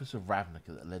surface of Ravnica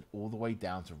that led all the way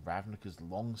down to Ravnica's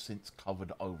long since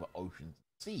covered over oceans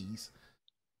and seas,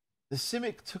 the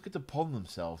Simic took it upon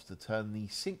themselves to turn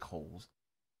these sinkholes into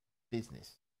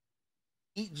business.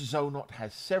 Each Zonot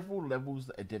has several levels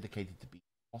that are dedicated to be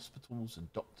hospitals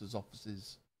and doctors'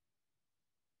 offices,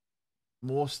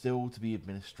 more still to be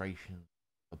administration,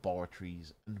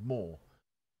 laboratories, and more,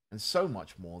 and so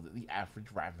much more that the average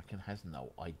Ravnican has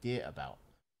no idea about.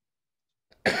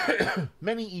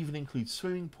 Many even include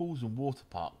swimming pools and water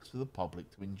parks for the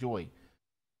public to enjoy.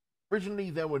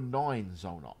 Originally there were 9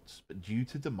 Zonots, but due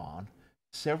to demand,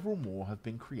 several more have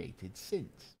been created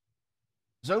since.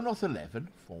 Zonot 11,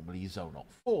 formerly Zonot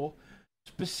 4,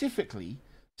 specifically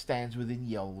stands within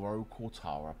Yellow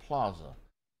Cortara Plaza,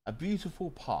 a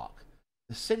beautiful park,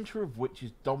 the centre of which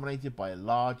is dominated by a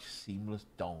large seamless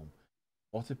dome,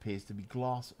 what appears to be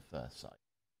glass at first sight.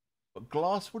 But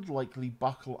glass would likely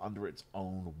buckle under its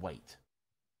own weight.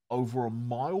 Over a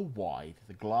mile wide,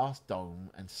 the glass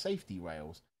dome and safety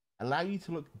rails allow you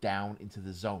to look down into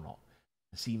the Zonot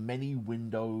and see many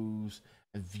windows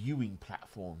and viewing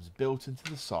platforms built into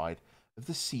the side of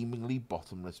the seemingly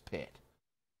bottomless pit.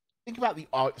 Think about the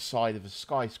outside of a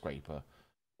skyscraper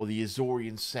or the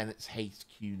Azorian Senate's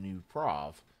HQ New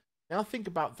Prav. Now think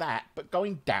about that, but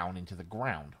going down into the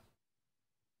ground.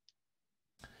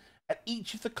 At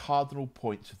each of the cardinal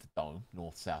points of the dome,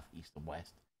 north, south, east, and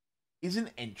west, is an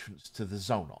entrance to the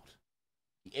Zonot.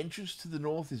 The entrance to the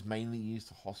north is mainly used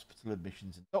for hospital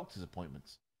admissions and doctor's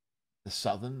appointments, the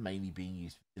southern mainly being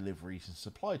used for deliveries and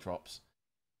supply drops,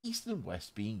 east and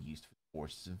west being used for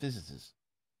tourists and visitors.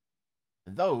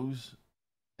 And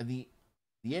the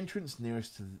entrance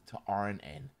nearest to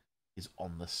RNN is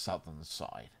on the southern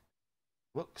side.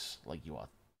 Looks like you are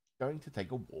going to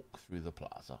take a walk through the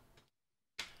plaza.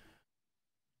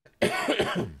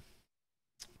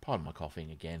 Pardon my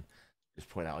coughing again. Just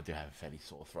point out I do have a fairly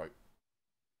sore throat.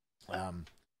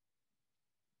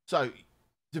 So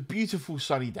it's a beautiful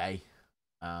sunny day.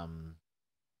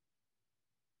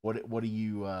 What are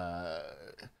you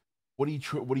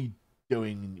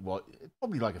doing? What,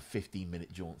 probably like a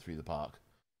 15-minute jaunt through the park.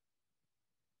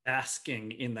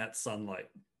 Basking in that sunlight.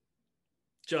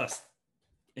 This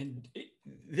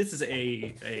is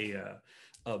a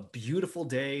beautiful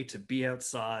day to be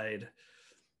outside,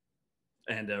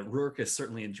 and Ruric is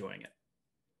certainly enjoying it.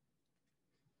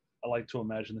 I like to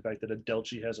imagine the fact that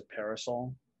Adelchi has a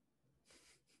parasol.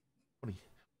 What are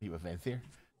you event here?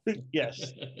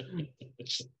 Yes.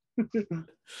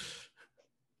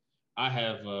 I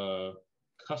have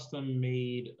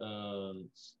custom-made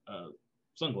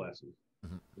sunglasses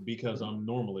because I'm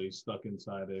normally stuck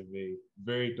inside of a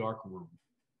very dark room.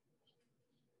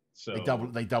 So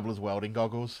they double as welding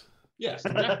goggles. Yes,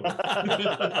 exactly.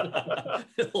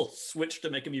 It'll switch to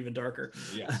make them even darker.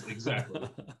 Yes, exactly.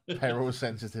 Peril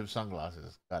sensitive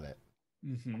sunglasses. Got it.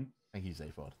 Mm-hmm. Thank you,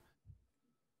 Zaphod.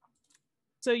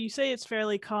 So you say it's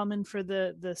fairly common for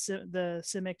the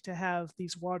Simic to have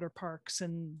these water parks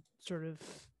and sort of.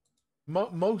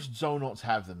 Most Zonots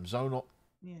have them. Zonot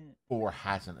 4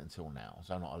 hasn't until now.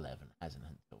 Zonot 11 hasn't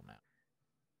until now.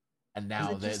 And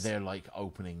now they're like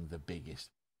opening the biggest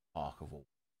park of all.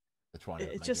 They're trying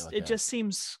to it just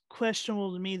seems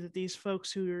questionable to me that these folks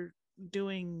who are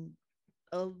doing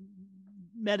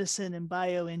medicine and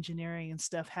bioengineering and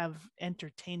stuff have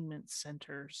entertainment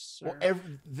centers. Well,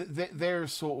 they're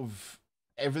sort of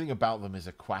everything about them is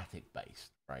aquatic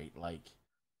based, right? Like,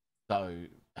 so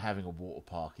having a water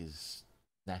park is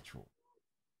natural.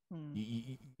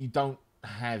 You don't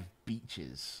have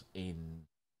beaches in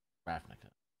Ravnica.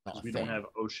 We don't have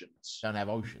oceans. Don't have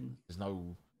oceans. There's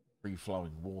no free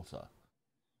flowing water.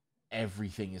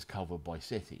 Everything is covered by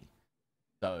city.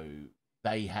 So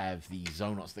they have the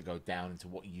Zonots that go down into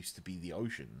what used to be the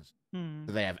oceans.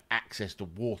 So they have access to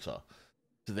water.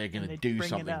 So they're going to do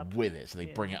something with it. So they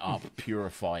bring it up,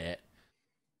 purify it.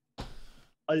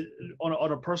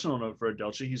 On a personal note for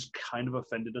Adelchi, he's kind of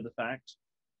offended at the fact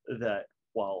that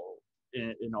while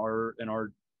in our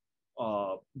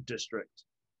district,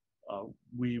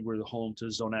 we were the home to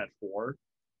Zonot 4,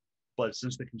 but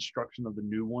since the construction of the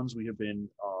new ones, we have been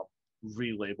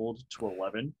relabeled to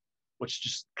 11, which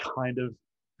just kind of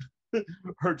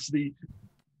hurts the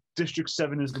District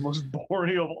 7 is the most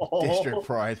boring of all. District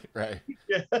pride, right?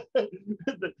 Yeah.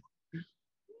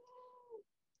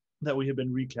 That we have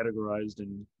been recategorized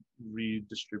and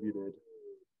redistributed.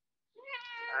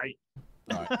 Right.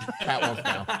 Cat wants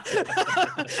down.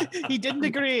 He didn't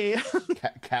agree.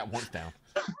 Cat wants down.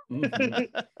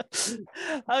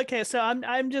 Okay, so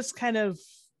I'm just kind of,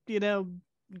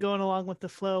 going along with the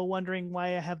flow, wondering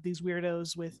why I have these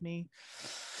weirdos with me.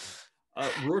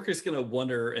 Ruric is going to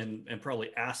wonder and probably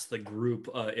ask the group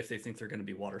if they think they're going to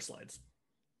be water slides.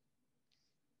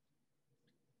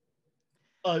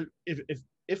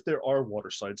 If there are water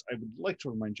slides, I would like to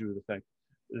remind you of the fact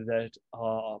that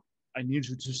I need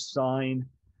you to sign.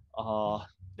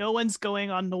 No one's going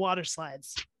on the water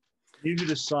slides. I need you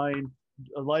to sign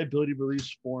a liability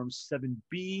release form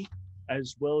 7B,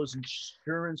 as well as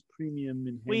insurance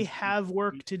premium. We have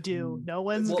work to do. No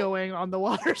one's going on the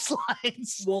water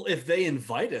slides. Well, if they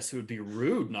invite us, it would be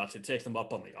rude not to take them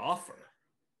up on the offer.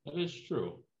 That is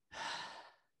true.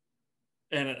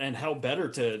 And how better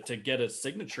to get a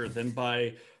signature than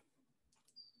by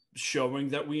showing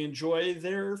that we enjoy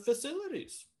their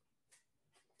facilities.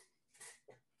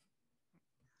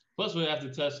 Plus, we have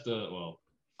to test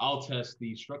I'll test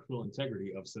the structural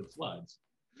integrity of said slides.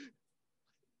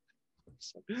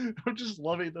 I'm just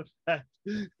loving the fact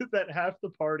that half the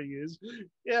party is,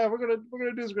 we're gonna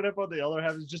do this, we're gonna have fun. The other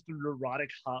half is just a neurotic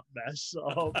hot mess.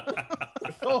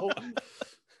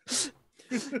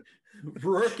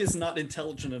 Ruric is not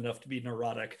intelligent enough to be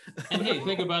neurotic. And hey,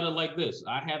 think about it like this.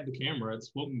 I have the camera that's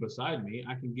floating beside me.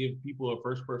 I can give people a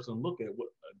first-person look at what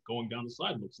going down the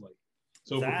slide looks like.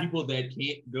 So for people that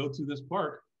can't go to this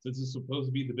park, since it's supposed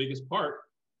to be the biggest park,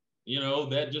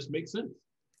 that just makes sense.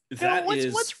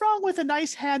 What's wrong with a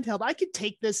nice handheld? I could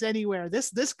take this anywhere.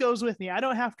 This goes with me. I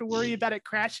don't have to worry about it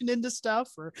crashing into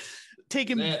stuff or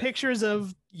taking pictures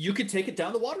of. You could take it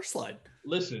down the water slide.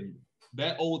 Listen,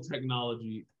 that old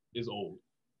technology is old.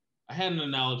 I had an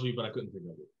analogy, but I couldn't think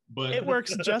of it. But it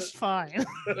works just fine.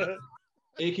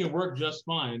 It can work just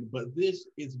fine, but this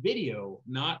is video,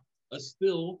 not a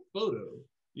still photo.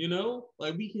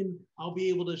 I'll be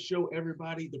able to show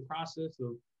everybody the process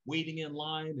of waiting in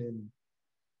line, and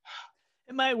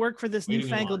it might work for this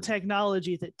newfangled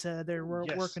technology that they're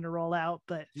working to roll out,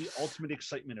 but the ultimate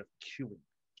excitement of queuing.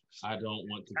 I don't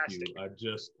want to queue.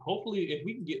 Hopefully, if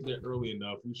we can get there early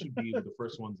enough, we should be the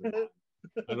first ones in line.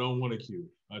 I don't want to queue.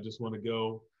 I just want to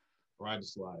go ride the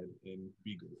slide and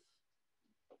be good.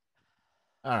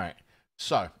 All right.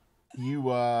 So you're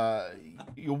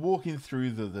walking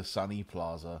through the Sunny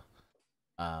Plaza,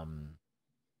 and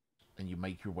you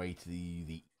make your way to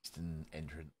the eastern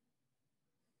entrance.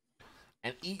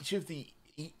 And each of the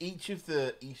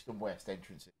east and west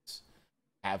entrances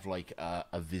have like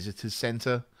a visitors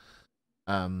center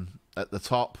at the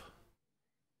top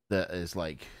that is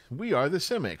like, we are the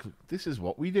Simic, this is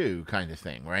what we do, kind of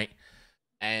thing, right?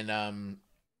 And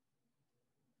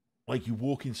like you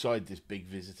walk inside this big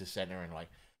visitor center, and like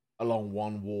along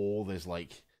one wall there's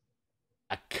like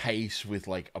a case with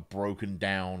like a broken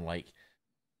down, like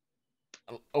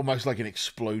almost like an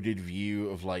exploded view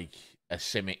of like a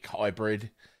Simic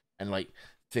hybrid, and like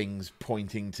things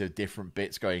pointing to different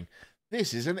bits going,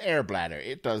 this is an air bladder,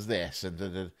 it does this,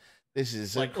 and this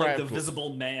is like the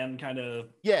Visible Man kind of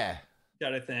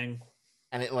thing.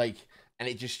 And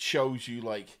it just shows you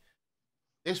like,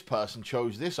 this person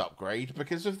chose this upgrade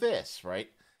because of this, right?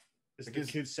 Is the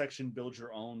kids section build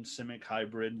your own Simic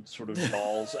hybrid sort of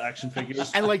dolls, action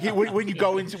figures? And like when you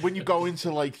go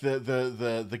into like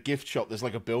the gift shop, there's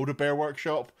like a Build-A-Bear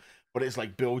workshop, but it's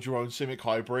like build your own Simic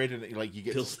hybrid, and like you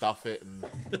get to stuff it and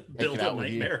build it out a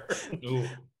nightmare.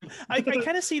 I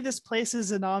kind of see this place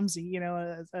as an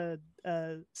OMSI,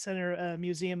 a center,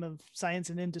 museum of science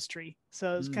and industry.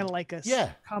 So it's kind of like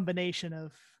a combination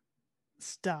of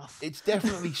stuff. It's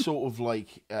definitely sort of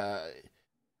like the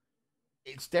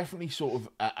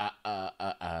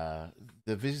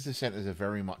visitor centers are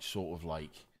very much sort of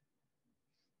like,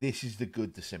 this is the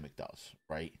good the Simic does,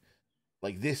 right?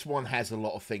 Like this one has a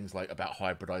lot of things like about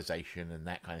hybridization and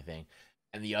that kind of thing,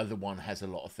 and the other one has a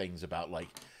lot of things about like,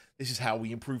 this is how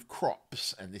we improve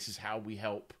crops, and this is how we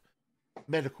help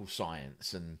medical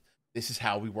science, and this is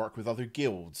how we work with other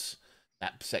guilds.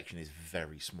 That section is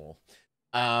very small.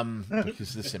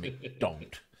 Because the Simic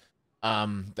don't.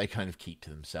 They kind of keep to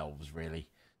themselves, really.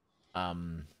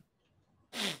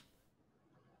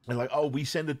 And like, oh, we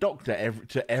send a doctor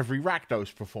to every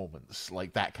Rakdos performance,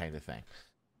 like that kind of thing.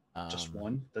 Just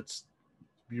one?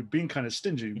 You're being kind of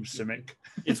stingy, Simic.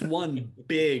 It's one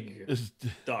big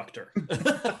doctor.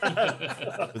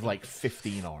 With like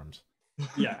 15 arms.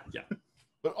 Yeah.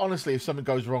 But honestly, if something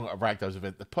goes wrong at a Rakdos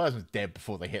event, the person's dead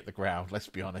before they hit the ground, let's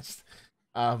be honest.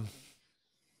 But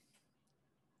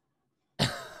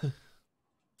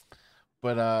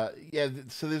yeah,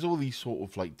 so there's all these sort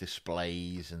of like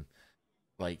displays and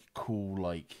like cool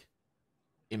like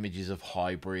images of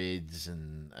hybrids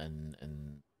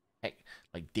and heck,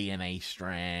 like DNA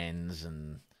strands,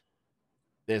 and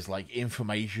there's like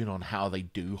information on how they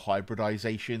do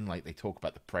hybridization. Like they talk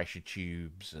about the pressure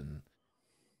tubes and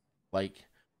like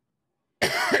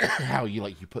how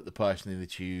you put the person in the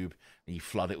tube and you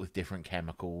flood it with different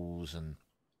chemicals, and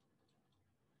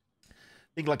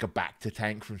think like a Bacta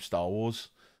tank from Star Wars,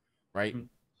 right? Mm-hmm.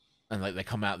 And like they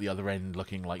come out the other end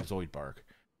looking like Zoidberg,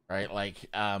 right? Like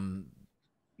but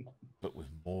with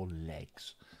more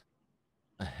legs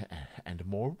and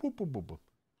more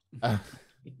and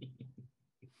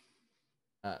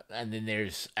then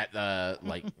there's at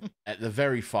the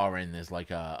very far end there's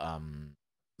like a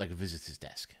visitor's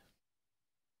desk.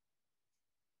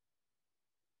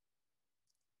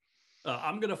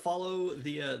 I'm gonna follow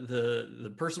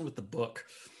the person with the book.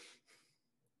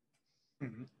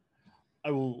 Mm-hmm.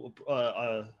 I will.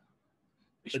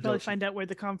 We should probably find out where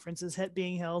the conference is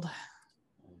being held.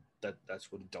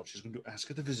 That's what Adelchi is going to ask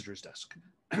at the visitor's desk.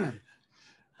 I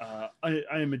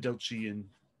am Adelchi, and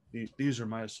these are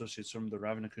my associates from the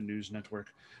Ravnica News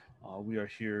Network. We are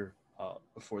here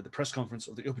for the press conference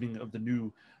of the opening of the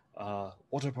new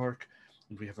water park,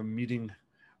 and we have a meeting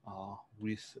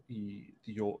with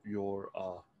your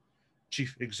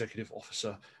chief executive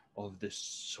officer of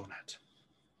this Zonot.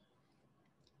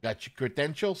 Got your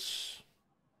credentials?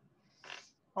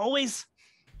 Always.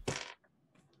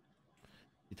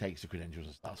 He takes the credentials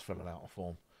and starts filling out a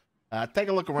form. Take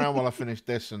a look around while I finish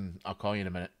this, and I'll call you in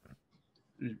a minute.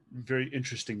 Very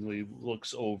interestingly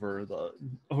looks over the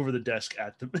desk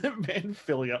at the man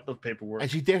filling out the paperwork. And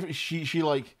she definitely she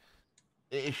like,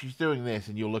 if she's doing this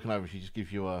and you're looking over, she just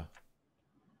gives you a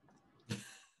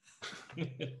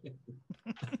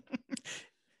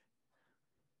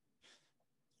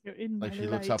You're in like she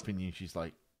looks up in you, she's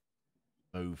like,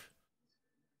 move.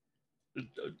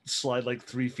 Slide like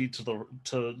 3 feet to the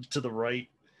right.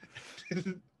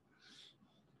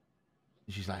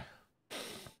 She's like,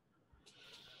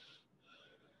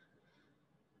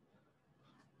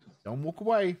 don't walk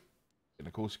away.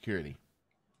 Gonna call security.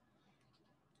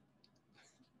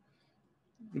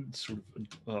 Sort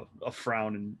of a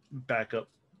frown and back up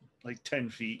like 10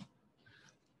 feet,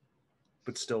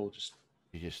 but still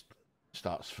She just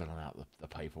starts filling out the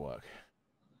paperwork.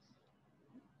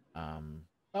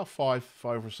 About five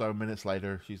or so minutes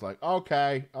later, she's like,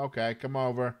 okay, come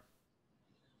over.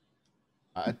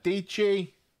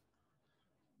 Adelchi.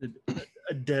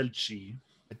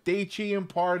 Adelchi and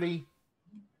party.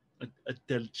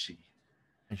 Adelchi.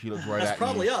 And she looks right That's at you. That's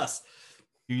probably us.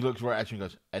 She looks right at you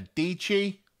and goes,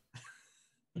 Adelchi.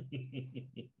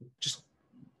 Just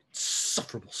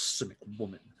insufferable Simic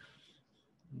woman.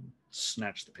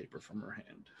 Snatched the paper from her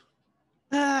hand.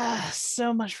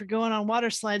 So much for going on water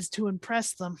slides to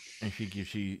impress them. And she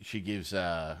gives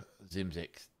Zimzix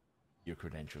your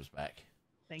credentials back.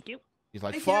 Thank you. He's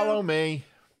like, follow me.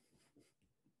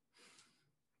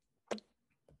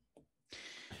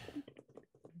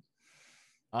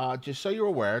 Just so you're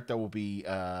aware, there will be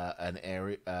an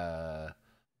area, a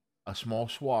small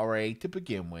soiree to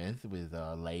begin with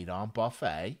a laid-on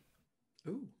buffet.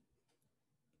 Ooh.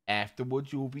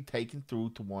 Afterwards, you will be taken through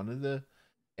to one of the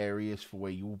areas for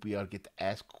where you will be able to get to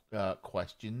ask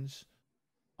questions,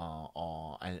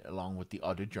 and along with the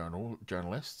other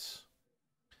journalists.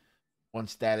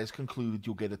 Once that is concluded,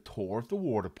 you'll get a tour of the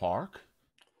water park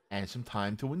and some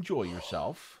time to enjoy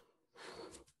yourself.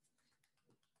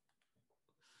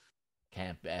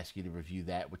 Can't ask you to review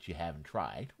that which you haven't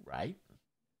tried, right?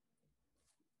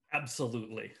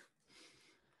 Absolutely.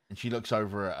 And she looks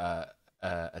over at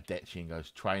Adelchi and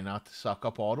goes, try not to suck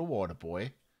up all the water,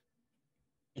 boy.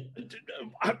 You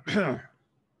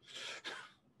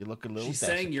look a little She's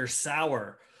desperate. saying you're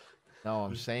sour. No,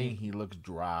 I'm saying he looks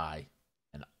dry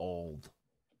and old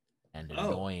and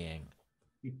annoying.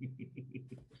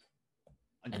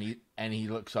 And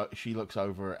she looks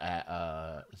over at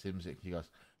Zimzix. He goes,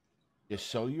 just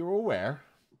so you're aware,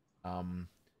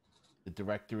 the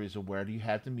director is aware that you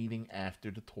have the meeting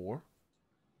after the tour.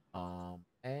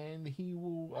 And he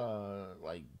will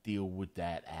deal with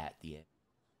that at the end.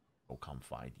 He'll come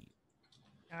find you.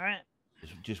 All right.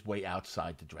 Just wait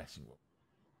outside the dressing room.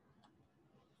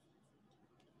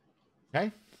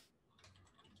 Okay.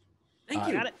 Thank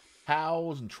you. Got it.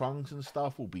 Towels and trunks and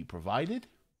stuff will be provided.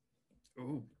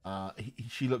 Ooh.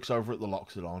 She looks over at the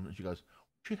Loxodon and she goes,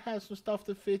 "Should have some stuff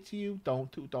that fits you.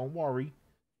 Don't worry."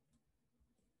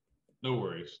 No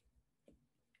worries.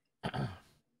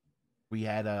 We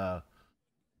had a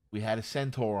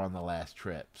centaur on the last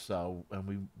trip, so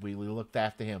and we looked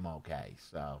after him okay.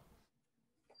 So,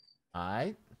 all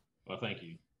right. Well, thank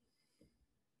you.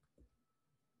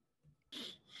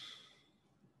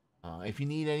 If you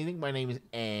need anything, my name is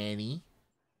Annie.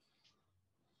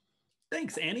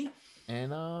 Thanks, Annie.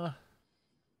 And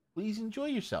please enjoy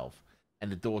yourself.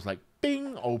 And the door's like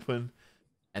bing open,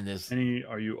 and there's Annie,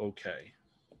 are you okay?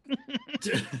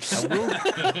 I will,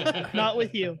 Not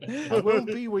with you. I will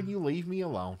be when you leave me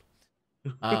alone.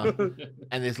 And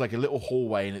there's like a little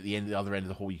hallway, and at the other end of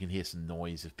the hall, you can hear some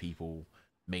noise of people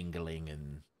mingling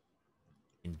and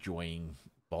enjoying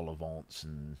vol au vents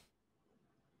and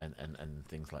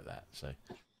things like that. So,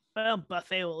 Well,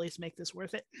 buffet will at least make this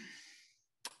worth it.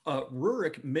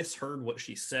 Ruric misheard what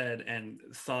she said and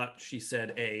thought she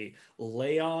said a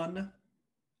lay-on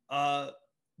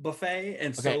buffet,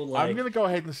 and okay, so like I'm gonna go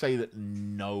ahead and say that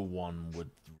no one would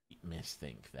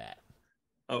misthink that.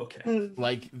 okay.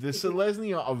 Like the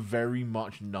Selesnya are very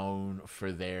much known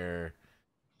for their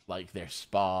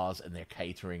spas and their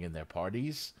catering and their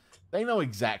parties. They know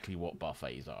exactly what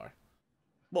buffets are.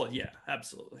 Well, yeah,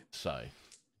 absolutely. So,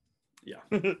 Yeah.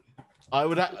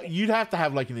 you'd have to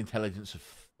have like an intelligence of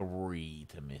 3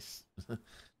 to miss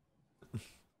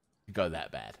go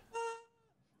that bad.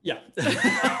 Yeah.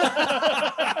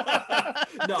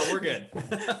 No, we're good.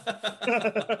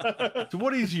 So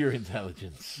what is your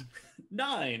intelligence?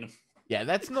 9. Yeah,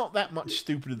 that's not that much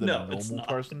stupider than No, a it's normal not.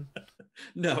 person.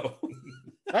 No.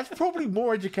 That's probably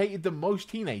more educated than most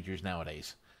teenagers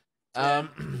nowadays.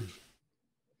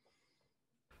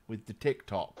 With the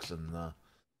TikToks and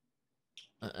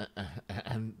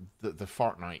the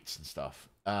Fortnites and stuff.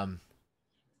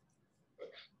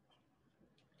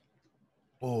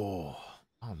 Oh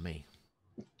me.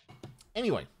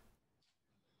 Anyway,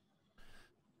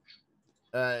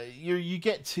 you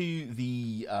get to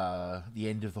the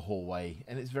end of the hallway,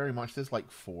 and it's very much there's like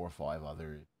 4 or 5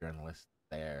 other journalists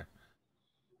there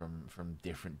from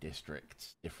different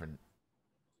districts, different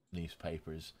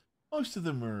newspapers. Most of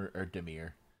them are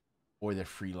Dimir, or they're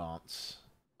freelance,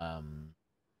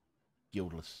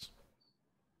 guildless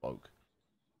folk.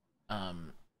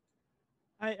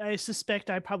 I suspect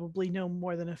I probably know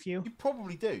more than a few. You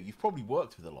probably do. You've probably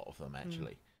worked with a lot of them,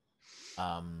 actually.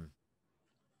 I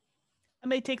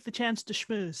may take the chance to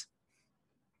schmooze.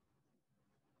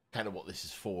 Kind of what this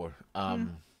is for.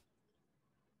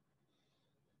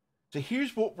 So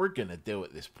here's what we're going to do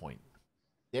at this point.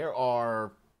 There are,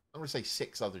 I'm going to say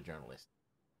 6 other journalists.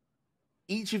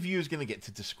 Each of you is going to get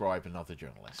to describe another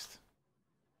journalist.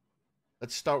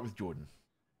 Let's start with Jordan.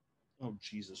 Oh,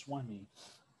 Jesus, why me?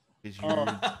 Because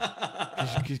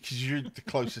you're the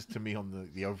closest to me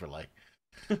on the overlay.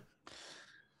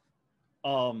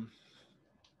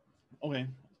 Okay.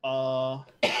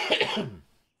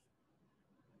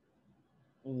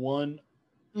 One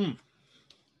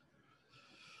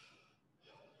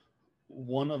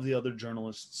of the other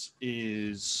journalists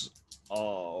is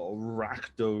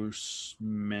Rakdos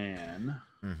Man.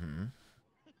 Mm-hmm.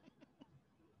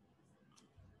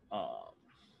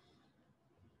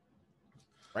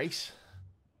 Race?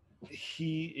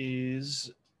 He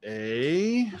is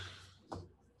a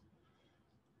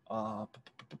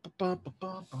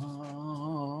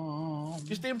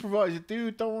just improvise it,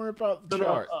 dude. Don't worry about the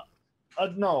chart.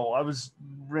 No, I was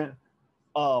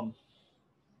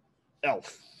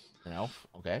elf. An elf,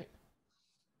 okay.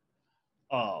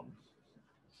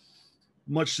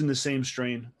 Much in the same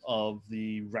strain of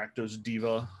the Rakdos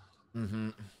Diva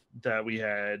that we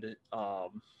had,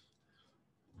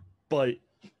 but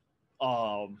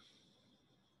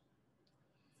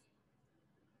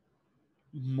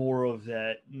more of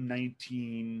that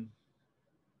 1930s,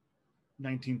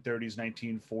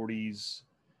 1940s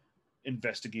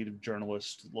investigative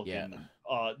journalist looking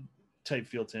type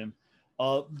feel to him.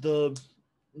 The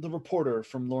reporter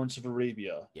from Lawrence of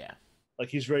Arabia. Yeah. Like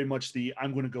he's very much the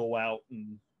I'm going to go out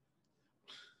and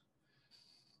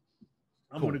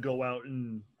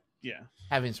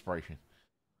have inspiration.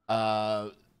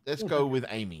 Let's go with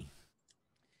Aimee.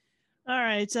 All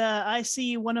right. I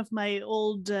see one of my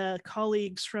old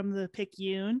colleagues from the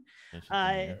Picayune.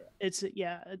 It's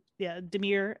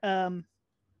Dimir.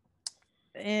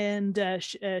 And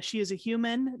she is a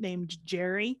human named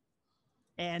Jerry,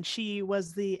 and she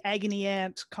was the Agony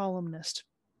Ant columnist.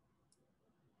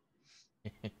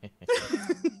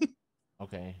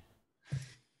 Okay.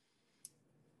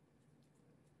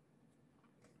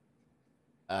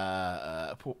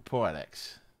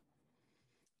 Poetics?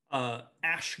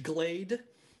 Ashglade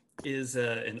is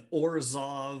an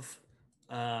Orzhov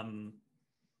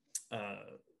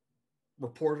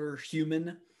reporter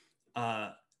human.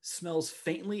 Smells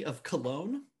faintly of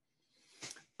cologne.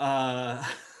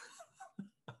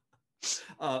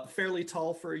 Fairly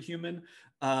tall for a human,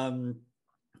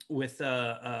 with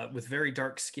very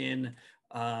dark skin,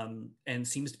 and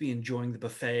seems to be enjoying the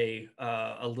buffet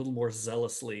a little more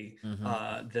zealously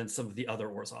than some of the other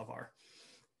Orzhov are.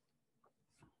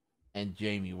 And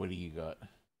Jamie, what do you got?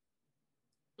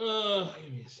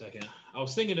 Give me a second. I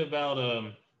was thinking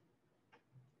about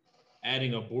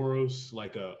adding a Boros,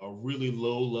 like a really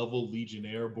low level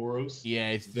Legionnaire Boros.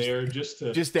 Yeah, it's there just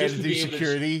to do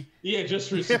security. Yeah, just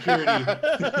for security.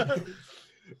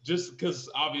 Just because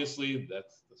obviously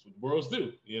that's what Boros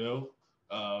do, you know.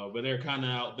 But they're kind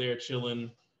of out there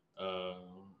chilling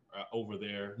over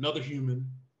there. Another human,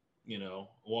 you know,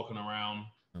 walking around.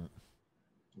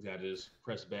 He's got his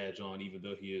press badge on, even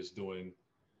though he is doing.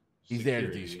 He's there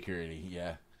to do security,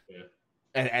 yeah. Yeah.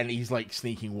 And he's like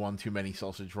sneaking one too many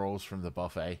sausage rolls from the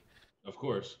buffet. Of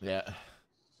course. Yeah.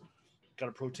 Got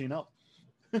to protein up.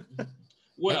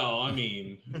 Well, I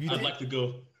mean, I'd like to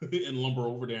go and lumber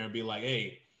over there and be like,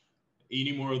 hey,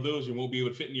 any more of those, you won't be able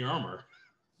to fit in your armor.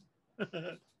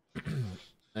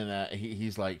 And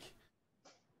he's like,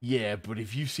 yeah, but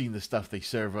if you've seen the stuff they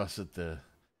serve us at the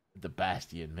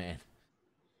Bastion, man.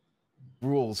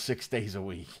 Rules 6 days a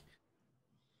week.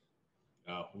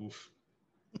 Oh, oof.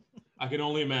 I can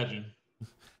only imagine.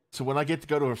 So when I get to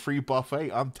go to a free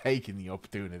buffet, I'm taking the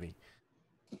opportunity.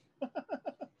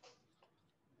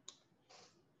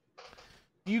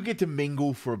 You get to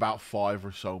mingle for about 5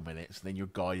 or so minutes, and then you're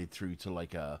guided through to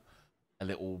like a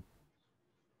little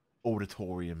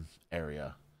auditorium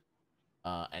area.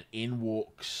 And in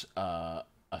walks a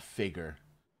figure.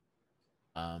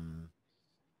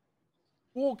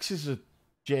 Walks is a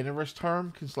generous term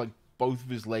because like both of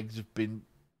his legs have been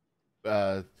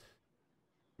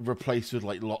replaced with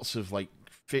like lots of like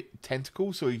fit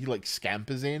tentacles, so he like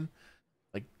scampers in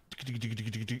like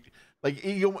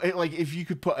if you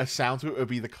could put a sound to it, it would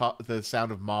be the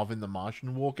sound of Marvin the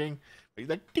Martian walking. He's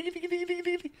like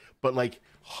but like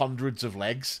hundreds of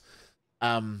legs.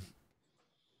 And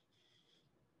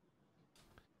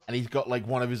he's got like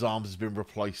one of his arms has been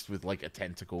replaced with like a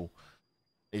tentacle.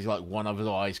 He's like one of his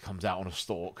eyes comes out on a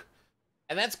stalk.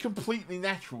 And that's completely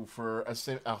natural for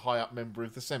a high-up member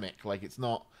of the Simic. Like, it's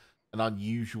not an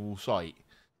unusual sight.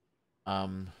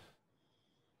 And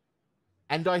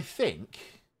I think,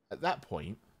 at that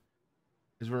point,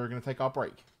 is where we're going to take our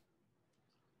break.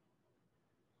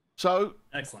 So...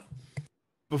 Excellent.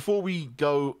 Before we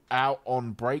go out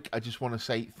on break, I just want to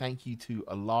say thank you to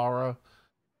Alara,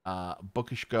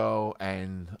 Bookish Girl,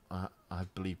 and I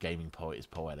believe Gaming Poet is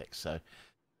Poetics. So...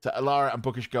 to Alara and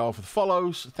Bookish Girl for the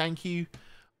follows. Thank you.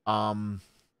 You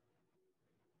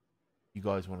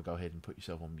guys want to go ahead and put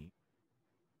yourself on mute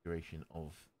duration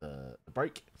of the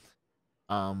break.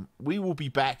 We will be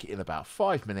back in about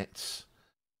 5 minutes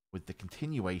with the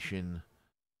continuation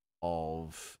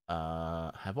of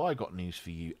Have I Got News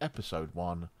For You, Episode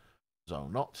 1,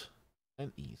 Zonot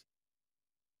and Izzet.